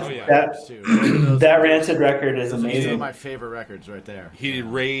 That Rancid record is amazing. Two of my favorite records right there. He did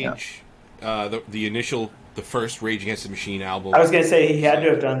Rage, the first Rage Against the Machine album. I was gonna say he had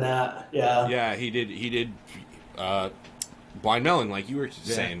to have done that. Yeah. Yeah, he did Blind Melon, like you were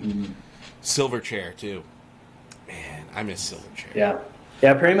saying. Mm-hmm. Silverchair too. Man, I miss Silverchair.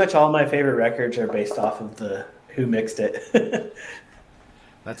 Yeah, pretty much all my favorite records are based off of who mixed it.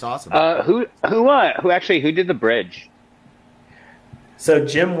 That's awesome. Who did the bridge? So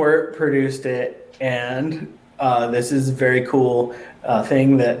Jim Wirt produced it, and this is a very cool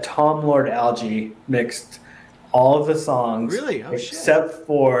thing that Tom Lord Alge mixed all of the songs, really, except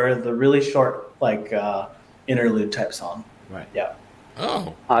for the really short interlude type song. Right. Yeah.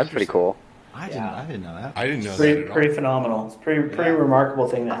 Oh, that's pretty cool. I didn't know that. I didn't know that at all. Pretty phenomenal. It's pretty remarkable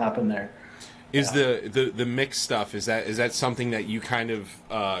thing that happened there. Is the mix stuff, is that something that you kind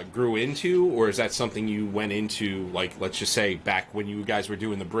of grew into, or is that something you went into, let's just say back when you guys were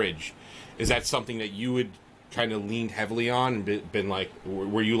doing the bridge? Is that something that you would kind of leaned heavily on and been like,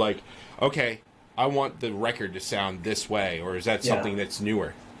 were you like, okay, I want the record to sound this way, or is that something that's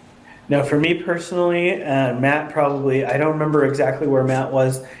newer? No, for me personally, Matt probably, I don't remember exactly where Matt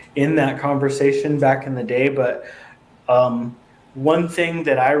was in that conversation back in the day, but one thing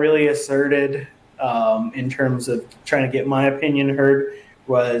that I really asserted in terms of trying to get my opinion heard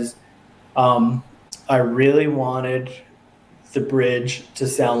was I really wanted the bridge to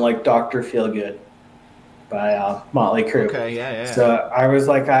sound like Dr. Feelgood by Motley Crue. Okay, yeah. So I was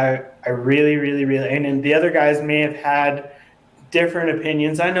like, I really, really, really, and the other guys may have had different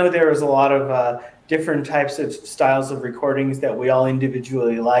opinions. I know there was a lot of different types of styles of recordings that we all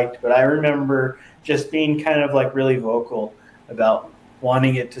individually liked, but I remember just being kind of really vocal about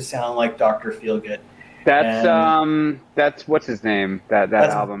wanting it to sound like Dr. Feelgood. That's what's his name? That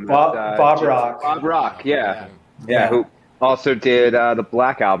album. Bob Rock. Bob Rock, yeah. Who also did the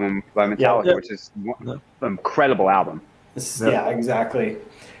Black Album by Metallica, which is an incredible album. Yeah, exactly.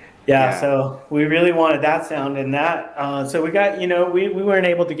 Yeah, so we really wanted that sound, and that. So we got, we weren't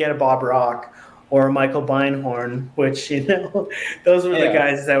able to get a Bob Rock or a Michael Beinhorn, which those were the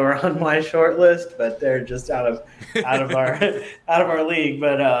guys that were on my short list, but they're just out of our league.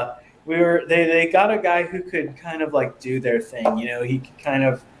 But they got a guy who could kind of do their thing. He could kind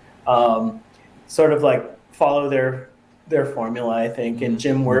of sort of follow their formula, I think. And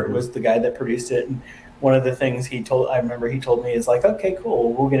Jim Wirt was the guy that produced it. And one of the things he told me is okay,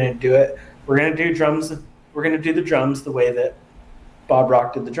 cool, we're gonna do it. We're gonna do drums. We're gonna do the drums the way that Bob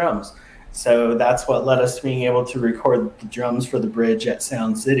Rock did the drums. So that's what led us to being able to record the drums for the bridge at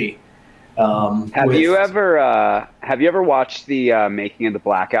Sound City. Have you ever watched the making of the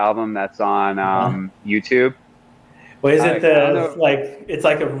Black Album that's on YouTube? Well, is it it's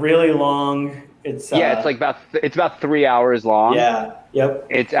a really long? It's it's about 3 hours long. Yeah. Yep.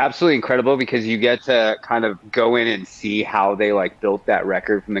 It's absolutely incredible because you get to kind of go in and see how they built that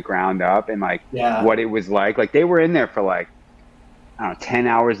record from the ground up and what it was like. They were in there for I don't know, 10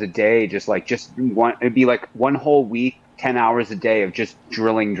 hours a day, it'd be one whole week, 10 hours a day of just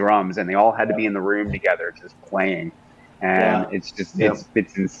drilling drums, and they all had to be in the room together just playing. and it's just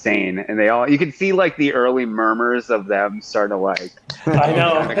it's insane. And they all, you can see like the early murmurs of them start to like I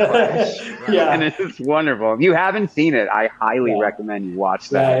know. Yeah. And it's just wonderful. If you haven't seen it, I highly recommend you watch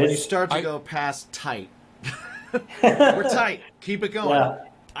that. Yeah, When you start to go past tight, we're tight. Keep it going. Yeah.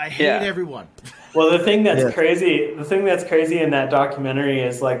 I hate everyone. Well, the thing that's crazy in that documentary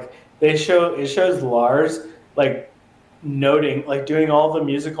is like it shows Lars like noting, like doing all the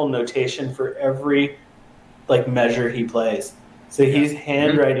musical notation for every like measure he plays. So he's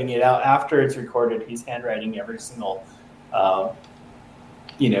handwriting it out after it's recorded. He's handwriting every single part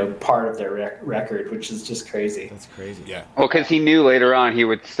of their record, which is just crazy. That's crazy. Yeah. Well, because he knew later on he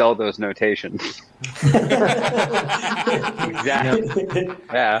would sell those notations. Exactly.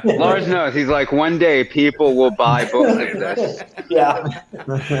 Yeah. Lars knows. He's like, one day people will buy books of this. Yeah.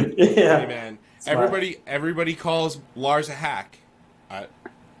 Hey, man. Everybody calls Lars a hack. I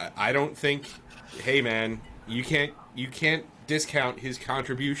don't think. Hey, man, you can't discount his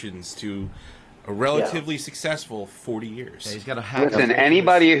contributions to a relatively successful 40 years. Yeah, he's got to hack. Listen,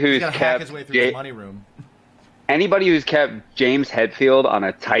 anybody who's hack his way through the money room. Anybody who's kept James Hetfield on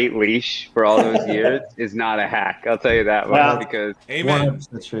a tight leash for all those years is not a hack. I'll tell you that much because. Amen.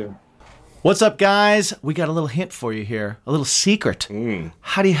 That's true. What's up, guys? We got a little hint for you here, a little secret.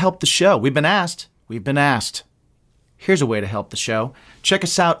 How do you help the show? We've been asked. Here's a way to help the show. Check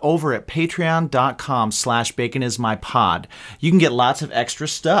us out over at patreon.com/baconismypod. You can get lots of extra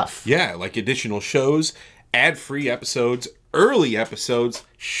stuff. Yeah, like additional shows, ad-free episodes, early episodes.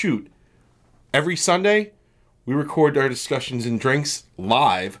 Shoot. Every Sunday, we record our discussions and drinks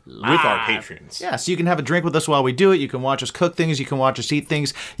live with our patrons. Yeah, so you can have a drink with us while we do it. You can watch us cook things. You can watch us eat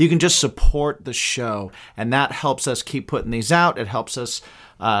things. You can just support the show. And that helps us keep putting these out. It helps us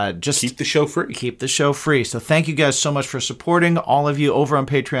just keep the show free. Keep the show free. So thank you guys so much for supporting all of you over on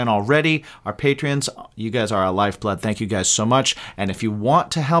Patreon already. Our patrons, you guys are our lifeblood. Thank you guys so much. And if you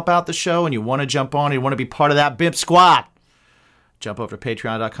want to help out the show and you want to jump on, and you want to be part of that BIMP squad, jump over to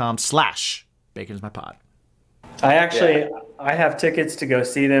patreon.com/baconismypod. I have tickets to go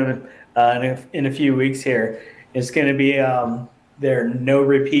see them in a few weeks here. It's going to be their no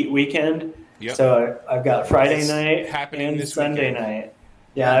repeat weekend. Yep. So I've got Friday night happening and this Sunday weekend. night.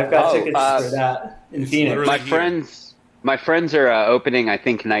 Yeah, I've got tickets for that in Phoenix. My friends are opening, I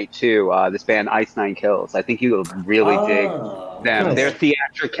think, night 2. This band Ice Nine Kills. I think you will really dig them. Nice. Their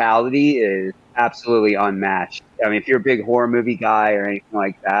theatricality is absolutely unmatched. I mean, if you're a big horror movie guy or anything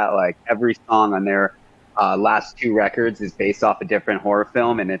like that, like every song on their last 2 records is based off a different horror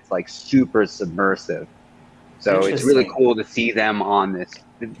film, and it's like super submersive. So it's really cool to see them on this.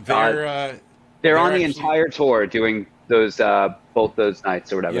 They're on the entire tour doing those both those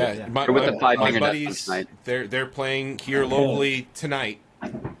nights or whatever. Yeah, my buddies, they're playing here locally tonight.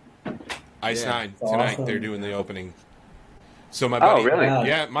 Ice Nine tonight. Awesome. They're doing the opening. So my buddy, really?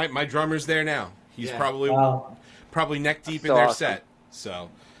 Yeah, my drummer's there now. He's probably neck deep in their set. So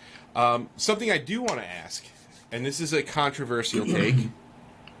something I do want to ask, and this is a controversial take,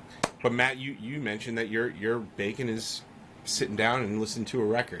 but Matt, you mentioned that your bacon is sitting down and listening to a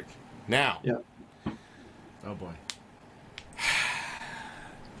record now. Yeah. Oh, boy.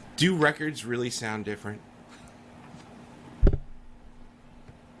 Do records really sound different?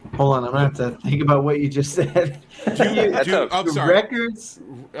 Hold on, I'm gonna have to think about what you just said. I'm sorry. Records.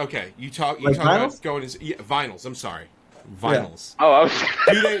 Okay, you talk Like about vinyls? going vinyls. I'm sorry, vinyls. Oh, I was.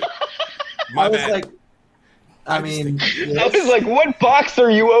 Do they? My bad. Like, I mean, I was like, what box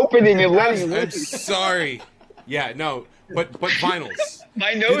are you opening and letting I'm loose? sorry. Yeah, no, but vinyls.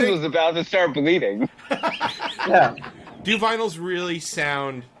 My nose was about to start bleeding. yeah. Do vinyls really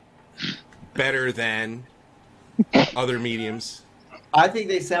sound better than other mediums? I think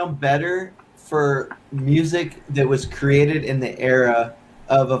they sound better for music that was created in the era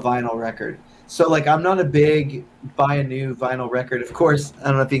of a vinyl record. So, like, I'm not a big buy a new vinyl record. Of course, I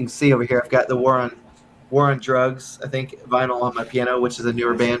don't know if you can see over here. I've got the War on Drugs, I think, vinyl on my piano, which is a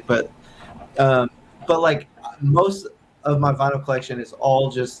newer band. But like most of my vinyl collection is all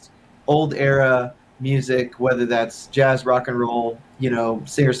just old era music, whether that's jazz, rock and roll,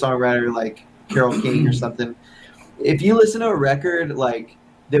 singer songwriter like Carole King or something. If you listen to a record like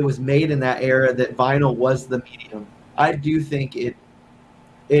that was made in that era, that vinyl was the medium, I do think it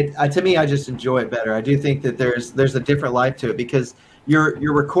to me, I just enjoy it better. I do think that there's a different life to it because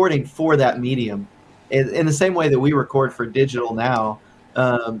you're recording for that medium, in the same way that we record for digital now.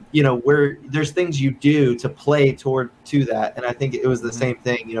 Where there's things you do to play to that, and I think it was the same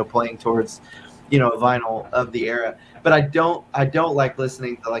thing. Playing towards, a vinyl of the era. But I don't like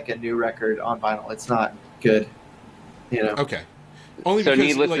listening to like a new record on vinyl. It's not good. Okay. Only So because,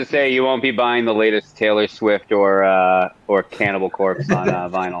 needless like, to say, you won't be buying the latest Taylor Swift or Cannibal Corpse on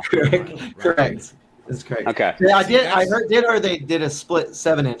vinyl. Correct. That's correct. Okay. Yeah, I did. I heard they did a split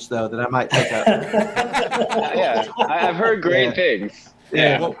 7-inch though that I might pick up. Yeah, I've heard great things.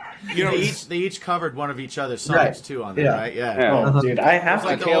 Yeah. well, you know, They each covered one of each other's songs Right. too on there, Yeah. right? Yeah. Yeah. Oh, dude, I have It's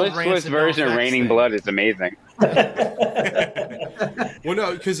like to. the Taylor old Swift's Rancid version of No Effects Raining thing. Blood is amazing. well,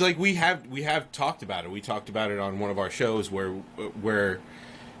 no, because like we have talked about it. We talked about it on one of our shows where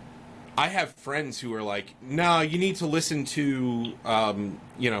I have friends who are like, no, you need to listen to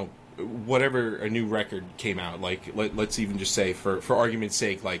whatever a new record came out. Like let's even just say for argument's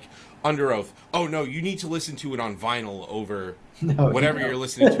sake, like Under Oath. Oh no, you need to listen to it on vinyl over whatever you're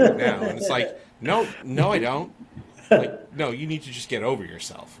listening to it now. And it's like, no, I don't. Like, no, you need to just get over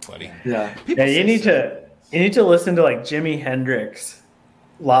yourself, buddy. Yeah. Yeah, you need to listen to like Jimi Hendrix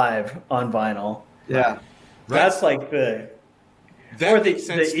live on vinyl. Yeah. That's like the Makes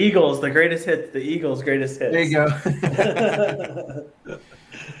sense to me. Eagles, the greatest hits. The Eagles' greatest hits. There you go.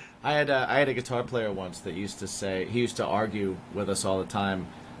 I had a guitar player once that used to argue with us all the time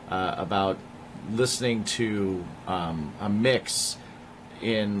about listening to a mix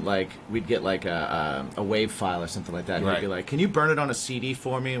in, like, we'd get like a wave file or something like that, and Right. he'd be like, "Can you burn it on a CD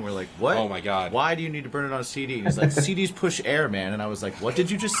for me?" And we're like, "What? Oh my God. Why do you need to burn it on a CD?" And he's like, "CDs push air, man." And I was like, "What did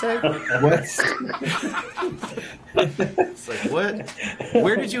you just say?" What? It's like, what?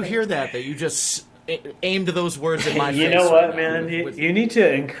 Where did you hear that you just aimed those words at my face? You know what, right man? now? You need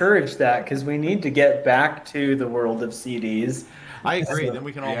to encourage that because we need to get back to the world of CDs. I agree. Then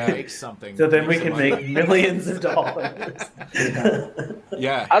we can all Yeah. make something. So then we some can money. make millions of dollars.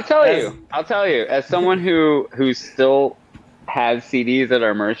 Yeah. I'll tell you, as someone who still has CDs at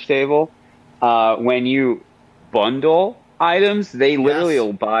our merch table, when you bundle items, they literally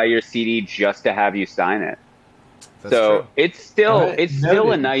will buy your CD just to have you sign it. That's so true. it's still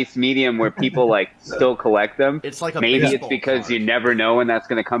Noted. a nice medium where people like still collect them. It's like a maybe it's baseball because card. you never know when that's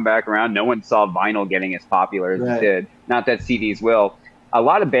going to come back around. No one saw vinyl getting as popular as Right. it did. Not that CDs will. A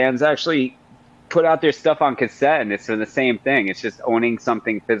lot of bands actually put out their stuff on cassette, and it's the same thing. It's just owning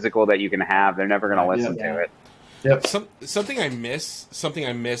something physical that you can have. They're never going to listen to it. Yep. Something I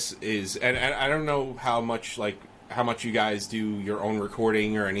miss is, and I don't know how much you guys do your own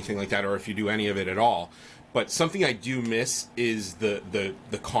recording or anything like that, or if you do any of it at all. But something I do miss is the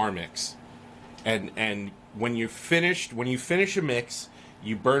car mix, and when you finish a mix,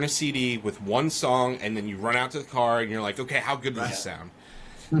 you burn a CD with one song, and then you run out to the car, and you're like, okay, how good does this sound?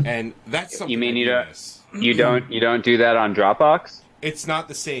 And that's something You mean I you do don't miss. you don't do that on Dropbox? It's not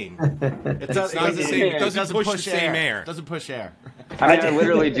the same. It's not the same. It doesn't push the same air. It doesn't push air. I mean, I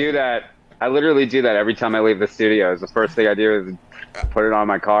literally do that. I literally do that every time I leave the studio. The first thing I do is put it on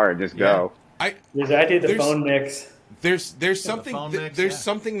my car and just go. I did the There's- phone mix. There's something phone mix, there's yeah.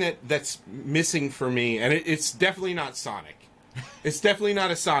 something that's missing for me, and it's definitely not Sonic. It's definitely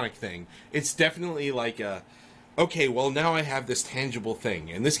not a Sonic thing. It's definitely like okay, well now I have this tangible thing,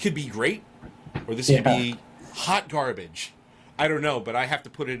 and this could be great, or this could be hot garbage. I don't know, but I have to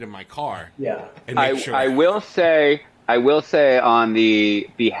put it in my car. Yeah. And make sure. I will say on the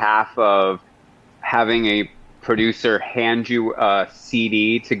behalf of having a producer hand you a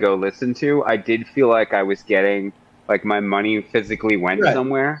CD to go listen to, I did feel like I was getting, like, my money physically went Right.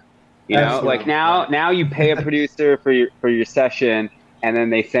 somewhere. You know, Absolutely. like now you pay a producer for your session, and then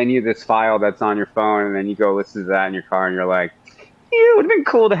they send you this file that's on your phone, and then you go listen to that in your car, and you're like, yeah, it would have been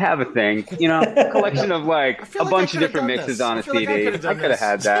cool to have a thing, you know, a collection of like feel a like I bunch of could've different done mixes this. on I a feel like I CD. could've done I could have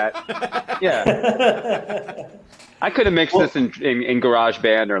had this. that. Yeah. I could have mixed this in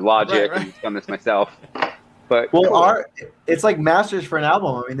GarageBand or Logic Right. and done this myself. But Well, cool. it's like masters for an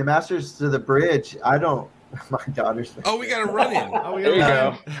album. I mean, the masters to the bridge. I don't. My daughter's. Oh, we got to run in. Oh, we There you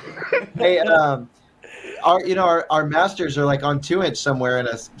got go. Hey, our masters are like on 2-inch somewhere in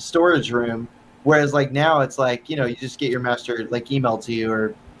a storage room, whereas like now it's like, you know, you just get your master like emailed to you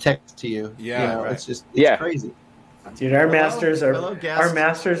or text to you. Yeah, you know, right. it's Yeah. crazy. Dude, our hello, guests. our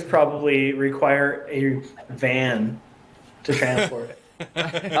masters probably require a van to transport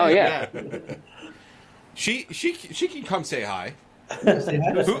it. Oh yeah. She can come say hi. Say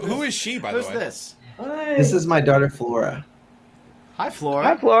hi. Who is she, by Who's the way? this? This is my daughter Flora. Hi, Flora.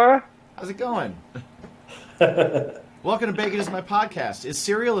 Hi, Flora. How's it going? Welcome to Bacon Is My Podcast. Is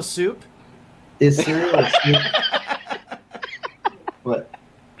cereal a soup? Is cereal a soup? What?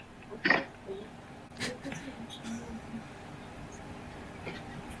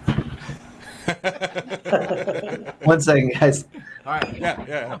 One second, guys. All right.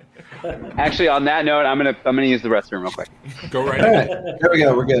 Yeah. Actually, on that note, I'm gonna use the restroom real quick. Go right All ahead. right, there we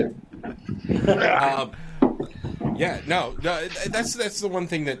go. We're good. Yeah, no, that's the one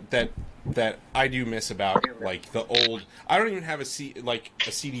thing that I do miss about like the old. I don't even have a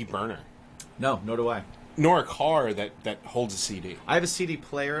CD burner. No, nor do I. Nor a car that holds a CD. I have a CD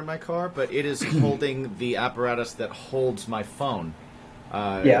player in my car, but it is holding the apparatus that holds my phone.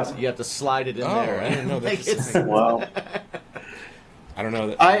 Yeah. You have to slide it in there. I didn't know that. It's- Wow. I don't know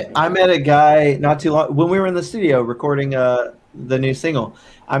that. I met a guy not too long when we were in the studio recording the new single.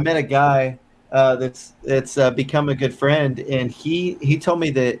 I met a guy that's become a good friend, and he told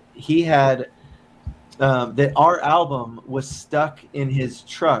me that he had that our album was stuck in his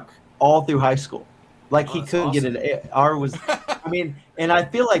truck all through high school. Like he couldn't get it. Our was, I mean, and I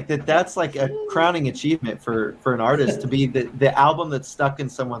feel like that's like a crowning achievement for an artist to be the album that's stuck in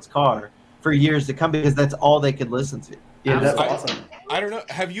someone's car for years to come because that's all they could listen to. Yeah, that's awesome. I don't know.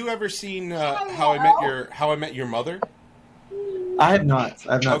 Have you ever seen How I Met Your Mother? I have not.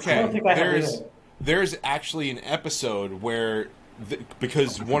 I don't Okay, think I have either. there's actually an episode where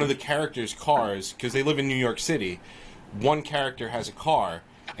because one of the characters' cars, because they live in New York City, one character has a car.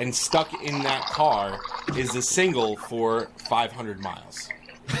 And stuck in that car is a single for 500 miles.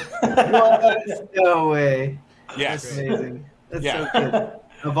 What? No way. Yes. That's amazing. That's Yeah. so good.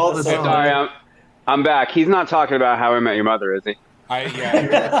 Of all the songs. Sorry, I'm back. He's not talking about How I Met Your Mother, is he?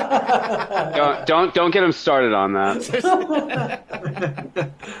 Yeah. Don't get him started on that.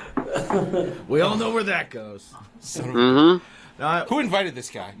 We all know where that goes. Who invited this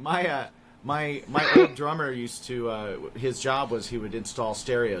guy? My old drummer used to, his job was he would install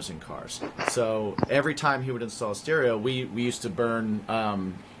stereos in cars. So every time he would install a stereo, we used to burn,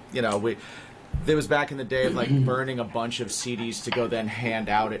 there was back in the day of like burning a bunch of CDs to go then hand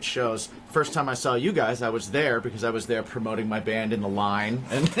out at shows. First time I saw you guys, I was there because I was there promoting my band in the line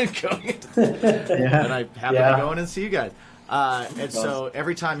and going and I happened to go in and see you guys. And so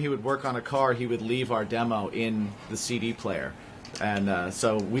every time he would work on a car, he would leave our demo in the CD player. And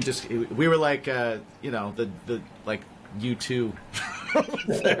so we were like, the like U2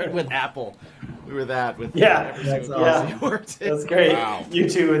 with Apple. We were that with That's awesome. That's great. Wow. You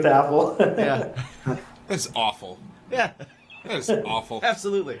too with Apple. Yeah. That's awful. Yeah. That is awful.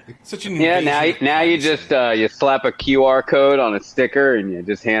 Absolutely. Such an Yeah, invasion now of you privacy. just you slap a QR code on a sticker and you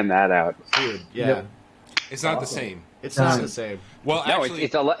just hand that out. Dude, yeah. Yep. It's not the same. It's not the same. Well, No, actually,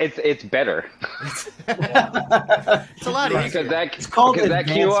 it's better It's a lot easier. because that advancement.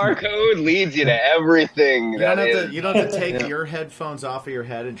 QR code leads you to everything. You don't that have is. to. You don't have to take your headphones off of your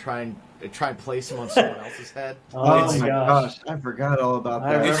head and try and place them on someone else's head. Oh my my gosh. gosh, I forgot all about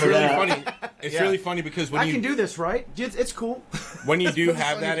I that. it's remember really that. funny. It's Yeah. really funny because when I you can do this, right? It's cool. when you do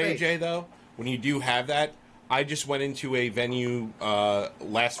have on that, your face. AJ, though, when you do have that, I just went into a venue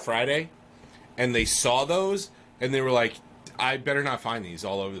last Friday, and they saw those, and they were like, I better not find these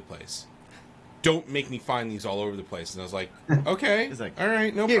all over the place. Don't make me find these all over the place. And I was like, okay, He's like, all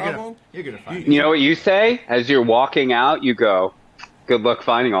right, no You're problem. gonna find. You know what you say as you're walking out? You go, "Good luck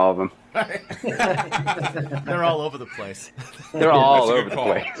finding all of them." They're all over the place. They're all That's a over good the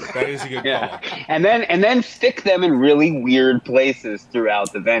call. place. That is a good Yeah, call. and then stick them in really weird places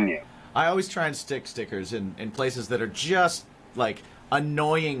throughout the venue. I always try and stick stickers in places that are just like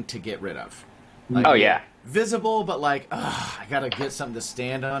annoying to get rid of. Like, Oh yeah. visible, but like, I gotta get something to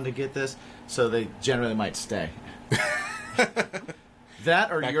stand on to get this, so they generally might stay.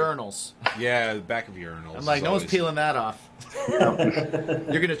 That or Back urinals. Yeah, the back of urinals. I'm like, is no one's always- peeling that off.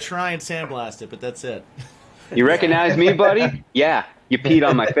 You're gonna try and sandblast it, but that's it. You recognize me, buddy? Yeah, you peed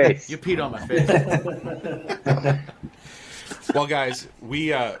on my face. You peed on my face. Well, guys,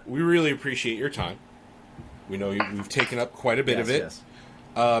 we really appreciate your time. We know we've taken up quite a bit of it.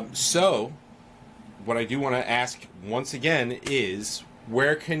 Yes. So, what I do want to ask once again is,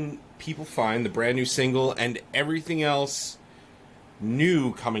 where can people find the brand new single and everything else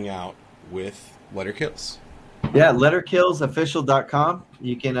new coming out with Letter Kills? Yeah, letterkillsofficial.com.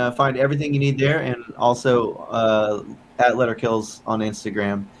 You can find everything you need there, and also at Letterkills on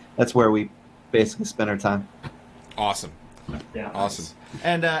Instagram. That's where we basically spend our time. Awesome. Yeah. Awesome.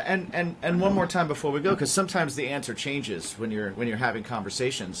 And one more time before we go, because sometimes the answer changes when you're having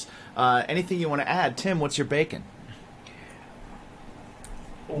conversations. Anything you want to add, Tim? What's your bacon?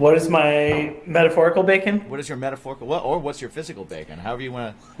 What is my metaphorical bacon? What is your metaphorical? What's your physical bacon? However you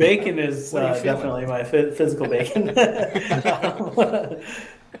want to. Bacon is What are you feeling? definitely my physical bacon.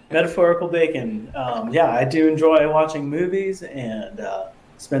 Metaphorical bacon. Yeah, I do enjoy watching movies and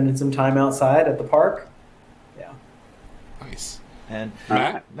spending some time outside at the park. Yeah. Nice. And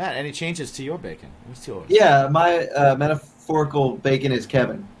Matt? Matt, any changes to your bacon? What's yours? Yeah, my metaphorical bacon is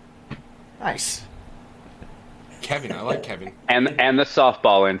Kevin. Nice. Kevin, I like Kevin. And the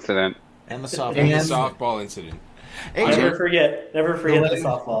softball incident. And the soft. And- The softball incident. Never forget the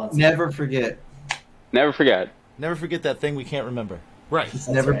softball. Never forget. Never forget. Never forget that thing we can't remember. Right. It's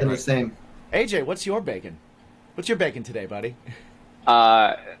never been the same. AJ, what's your bacon? What's your bacon today, buddy?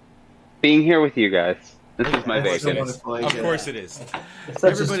 Being here with you guys. This is my Of course bacon. it is. Of course it is.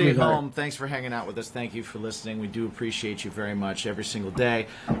 Everybody at home, thanks for hanging out with us. Thank you for listening. We do appreciate you very much every single day.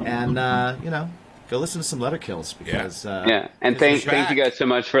 And, go listen to some Letter Kills. Because, and thank you guys so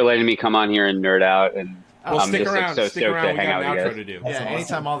much for letting me come on here and nerd out. And I'm stick just around. so Stick stoked around. to We hang got out an with outro you to do. Yeah,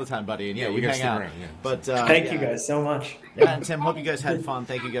 anytime, all the time, buddy. And we gotta hang stick out. around, yeah. But Thank you guys so much. Yeah, and Tim, hope you guys had fun.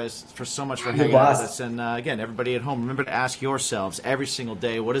 Thank you guys for so much for hanging out with us. And again, everybody at home, remember to ask yourselves every single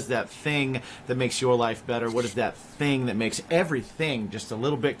day, what is that thing that makes your life better? What is that thing that makes everything just a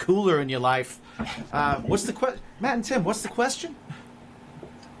little bit cooler in your life? What's the question? Matt and Tim, what's the question?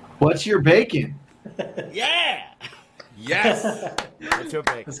 What's your bacon? Yeah! Yes. What's your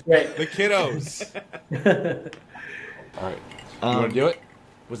bacon? That's great. The kiddos. All right. You want to do it?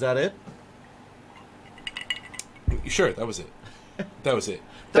 Was that it? Sure, that was it. That was it.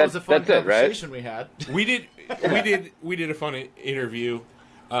 That was a fun that's it, right? conversation we had. We did a fun interview.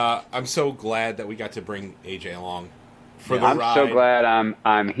 I'm so glad that we got to bring AJ along for the ride. I'm so glad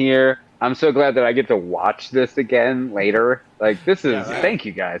I'm here. I'm so glad that I get to watch this again later. Like, this is, thank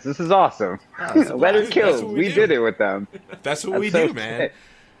you guys. This is awesome. Letter Kills. We did it with them. That's what we do, man.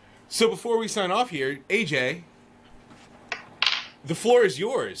 So before we sign off here, AJ, the floor is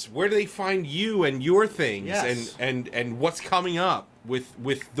yours. Where do they find you and your things, Yes. and what's coming up with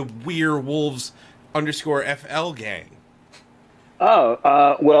the Werewolves _FL gang?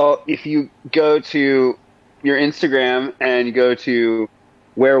 Well, if you go to your Instagram and you go to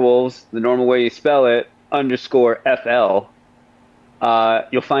Werewolves, the normal way you spell it, _FL,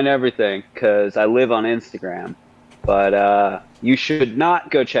 you'll find everything, because I live on Instagram. But you should not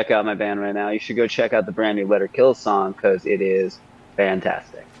go check out my band right now. You should go check out the brand new Letter Kills song, because it is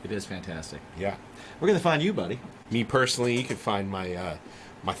fantastic. It is fantastic. Yeah. We're going to find you, buddy. Me personally, you can find my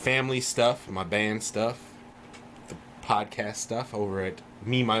my family stuff, my band stuff, the podcast stuff over at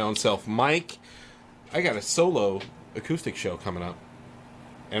Me My Own Self Mike. I got a solo acoustic show coming up,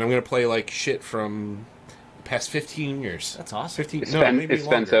 and I'm gonna play like shit from the past 15 years. That's awesome. 15? Is No, maybe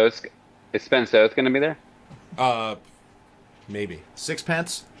longer. Spencer going to be there? Maybe.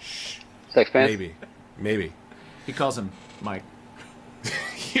 Sixpence? Sexpence? Maybe. He calls him Mike.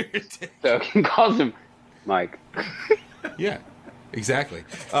 You're a dick. So he calls him Mike. Yeah, exactly.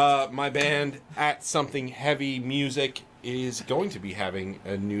 My band, At Something Heavy Music, is going to be having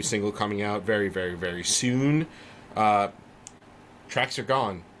a new single coming out very, very, very soon. Tracks are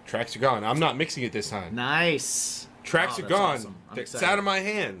gone. I'm not mixing it this time. Nice. Tracks are that's gone. awesome. I'm It's excited. out of my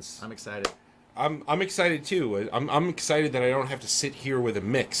hands. I'm excited. I'm excited too. I'm excited that I don't have to sit here with a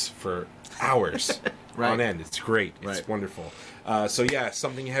mix for hours Right. on end. It's great. It's Right. wonderful. So yeah,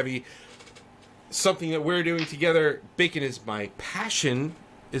 Something Heavy, something that we're doing together. Bacon is My Passion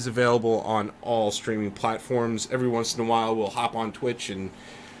is available on all streaming platforms. Every once in a while, we'll hop on Twitch and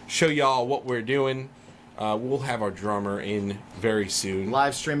show y'all what we're doing. We'll have our drummer in very soon.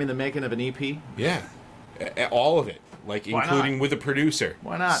 Live streaming the making of an EP. Yeah, all of it, like Why including not? with a producer.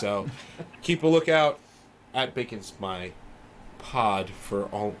 Why not? So keep a lookout at Bacon's My Pod for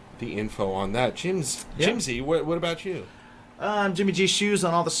all the info on that. Jimsy, what about you? Jimmy G Shoes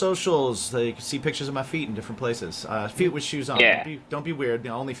on all the socials. You can see pictures of my feet in different places. Feet with shoes on. Yeah. Don't be weird.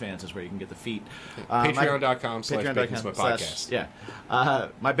 OnlyFans is where you can get the feet. Patreon.com/Bacon's My Podcast. Yeah.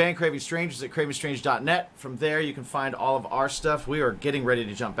 My band Craving Strange is at cravingstrange.net. From there, you can find all of our stuff. We are getting ready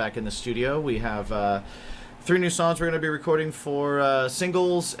to jump back in the studio. We have 3 new songs we're going to be recording for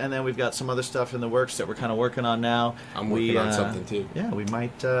singles, and then we've got some other stuff in the works that we're kind of working on now. I'm working on something too. Yeah, we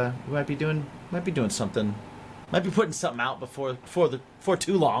might be doing something. Might be putting something out before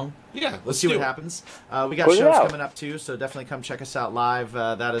too long. Yeah, Let's see what happens. We got Put it shows out. coming up too, so definitely come check us out live.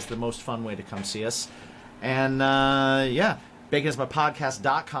 That is the most fun way to come see us. And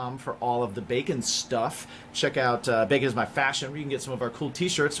baconismypodcast.com for all of the bacon stuff. Check out Bacon Is My Fashion, where you can get some of our cool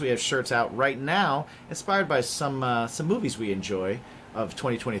t-shirts. We have shirts out right now inspired by some movies we enjoy of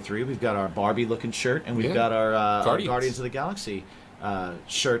 2023. We've got our Barbie looking shirt, and we've got our Guardians of the Galaxy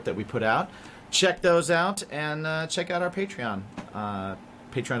shirt that we put out. Check those out, and check out our Patreon.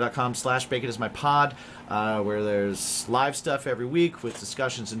 Patreon.com/baconismypod, where there's live stuff every week with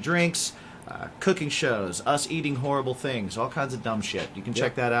discussions and drinks, cooking shows, us eating horrible things, all kinds of dumb shit. You can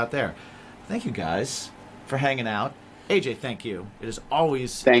check that out there. Thank you guys for hanging out. AJ, thank you. It is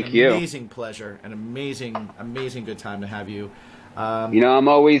always an amazing pleasure, an amazing good time to have you. I'm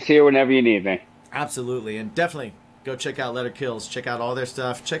always here whenever you need me. Absolutely, and definitely Go check out Letter Kills. Check out all their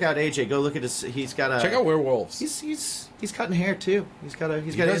stuff. Check out AJ. Go look at his. He's got a. Check out Werewolves. He's cutting hair too. He's got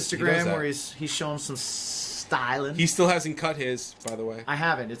Instagram where he's showing some styling. He still hasn't cut his, by the way. I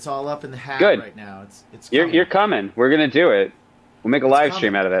haven't. It's all up in the hat Good. right now. It's You're coming. We're gonna do it. We'll make a live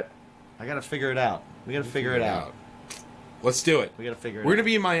stream out of it. I gotta figure it out. We gotta figure it out. Let's do it. We gotta figure it out. We're gonna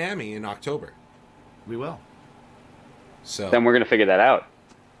be in Miami in October. We will. So then we're gonna figure that out.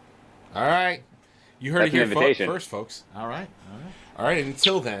 All right. You heard it here first, folks. All right. All right. And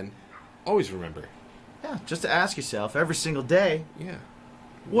until then, always remember. Yeah. Just to ask yourself every single day. Yeah.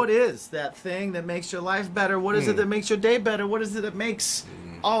 What is that thing that makes your life better? What is it that makes your day better? What is it that makes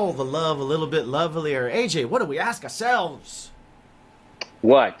all the love a little bit lovelier? AJ, what do we ask ourselves?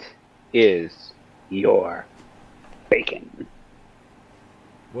 What is your bacon?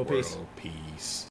 World peace. Peace.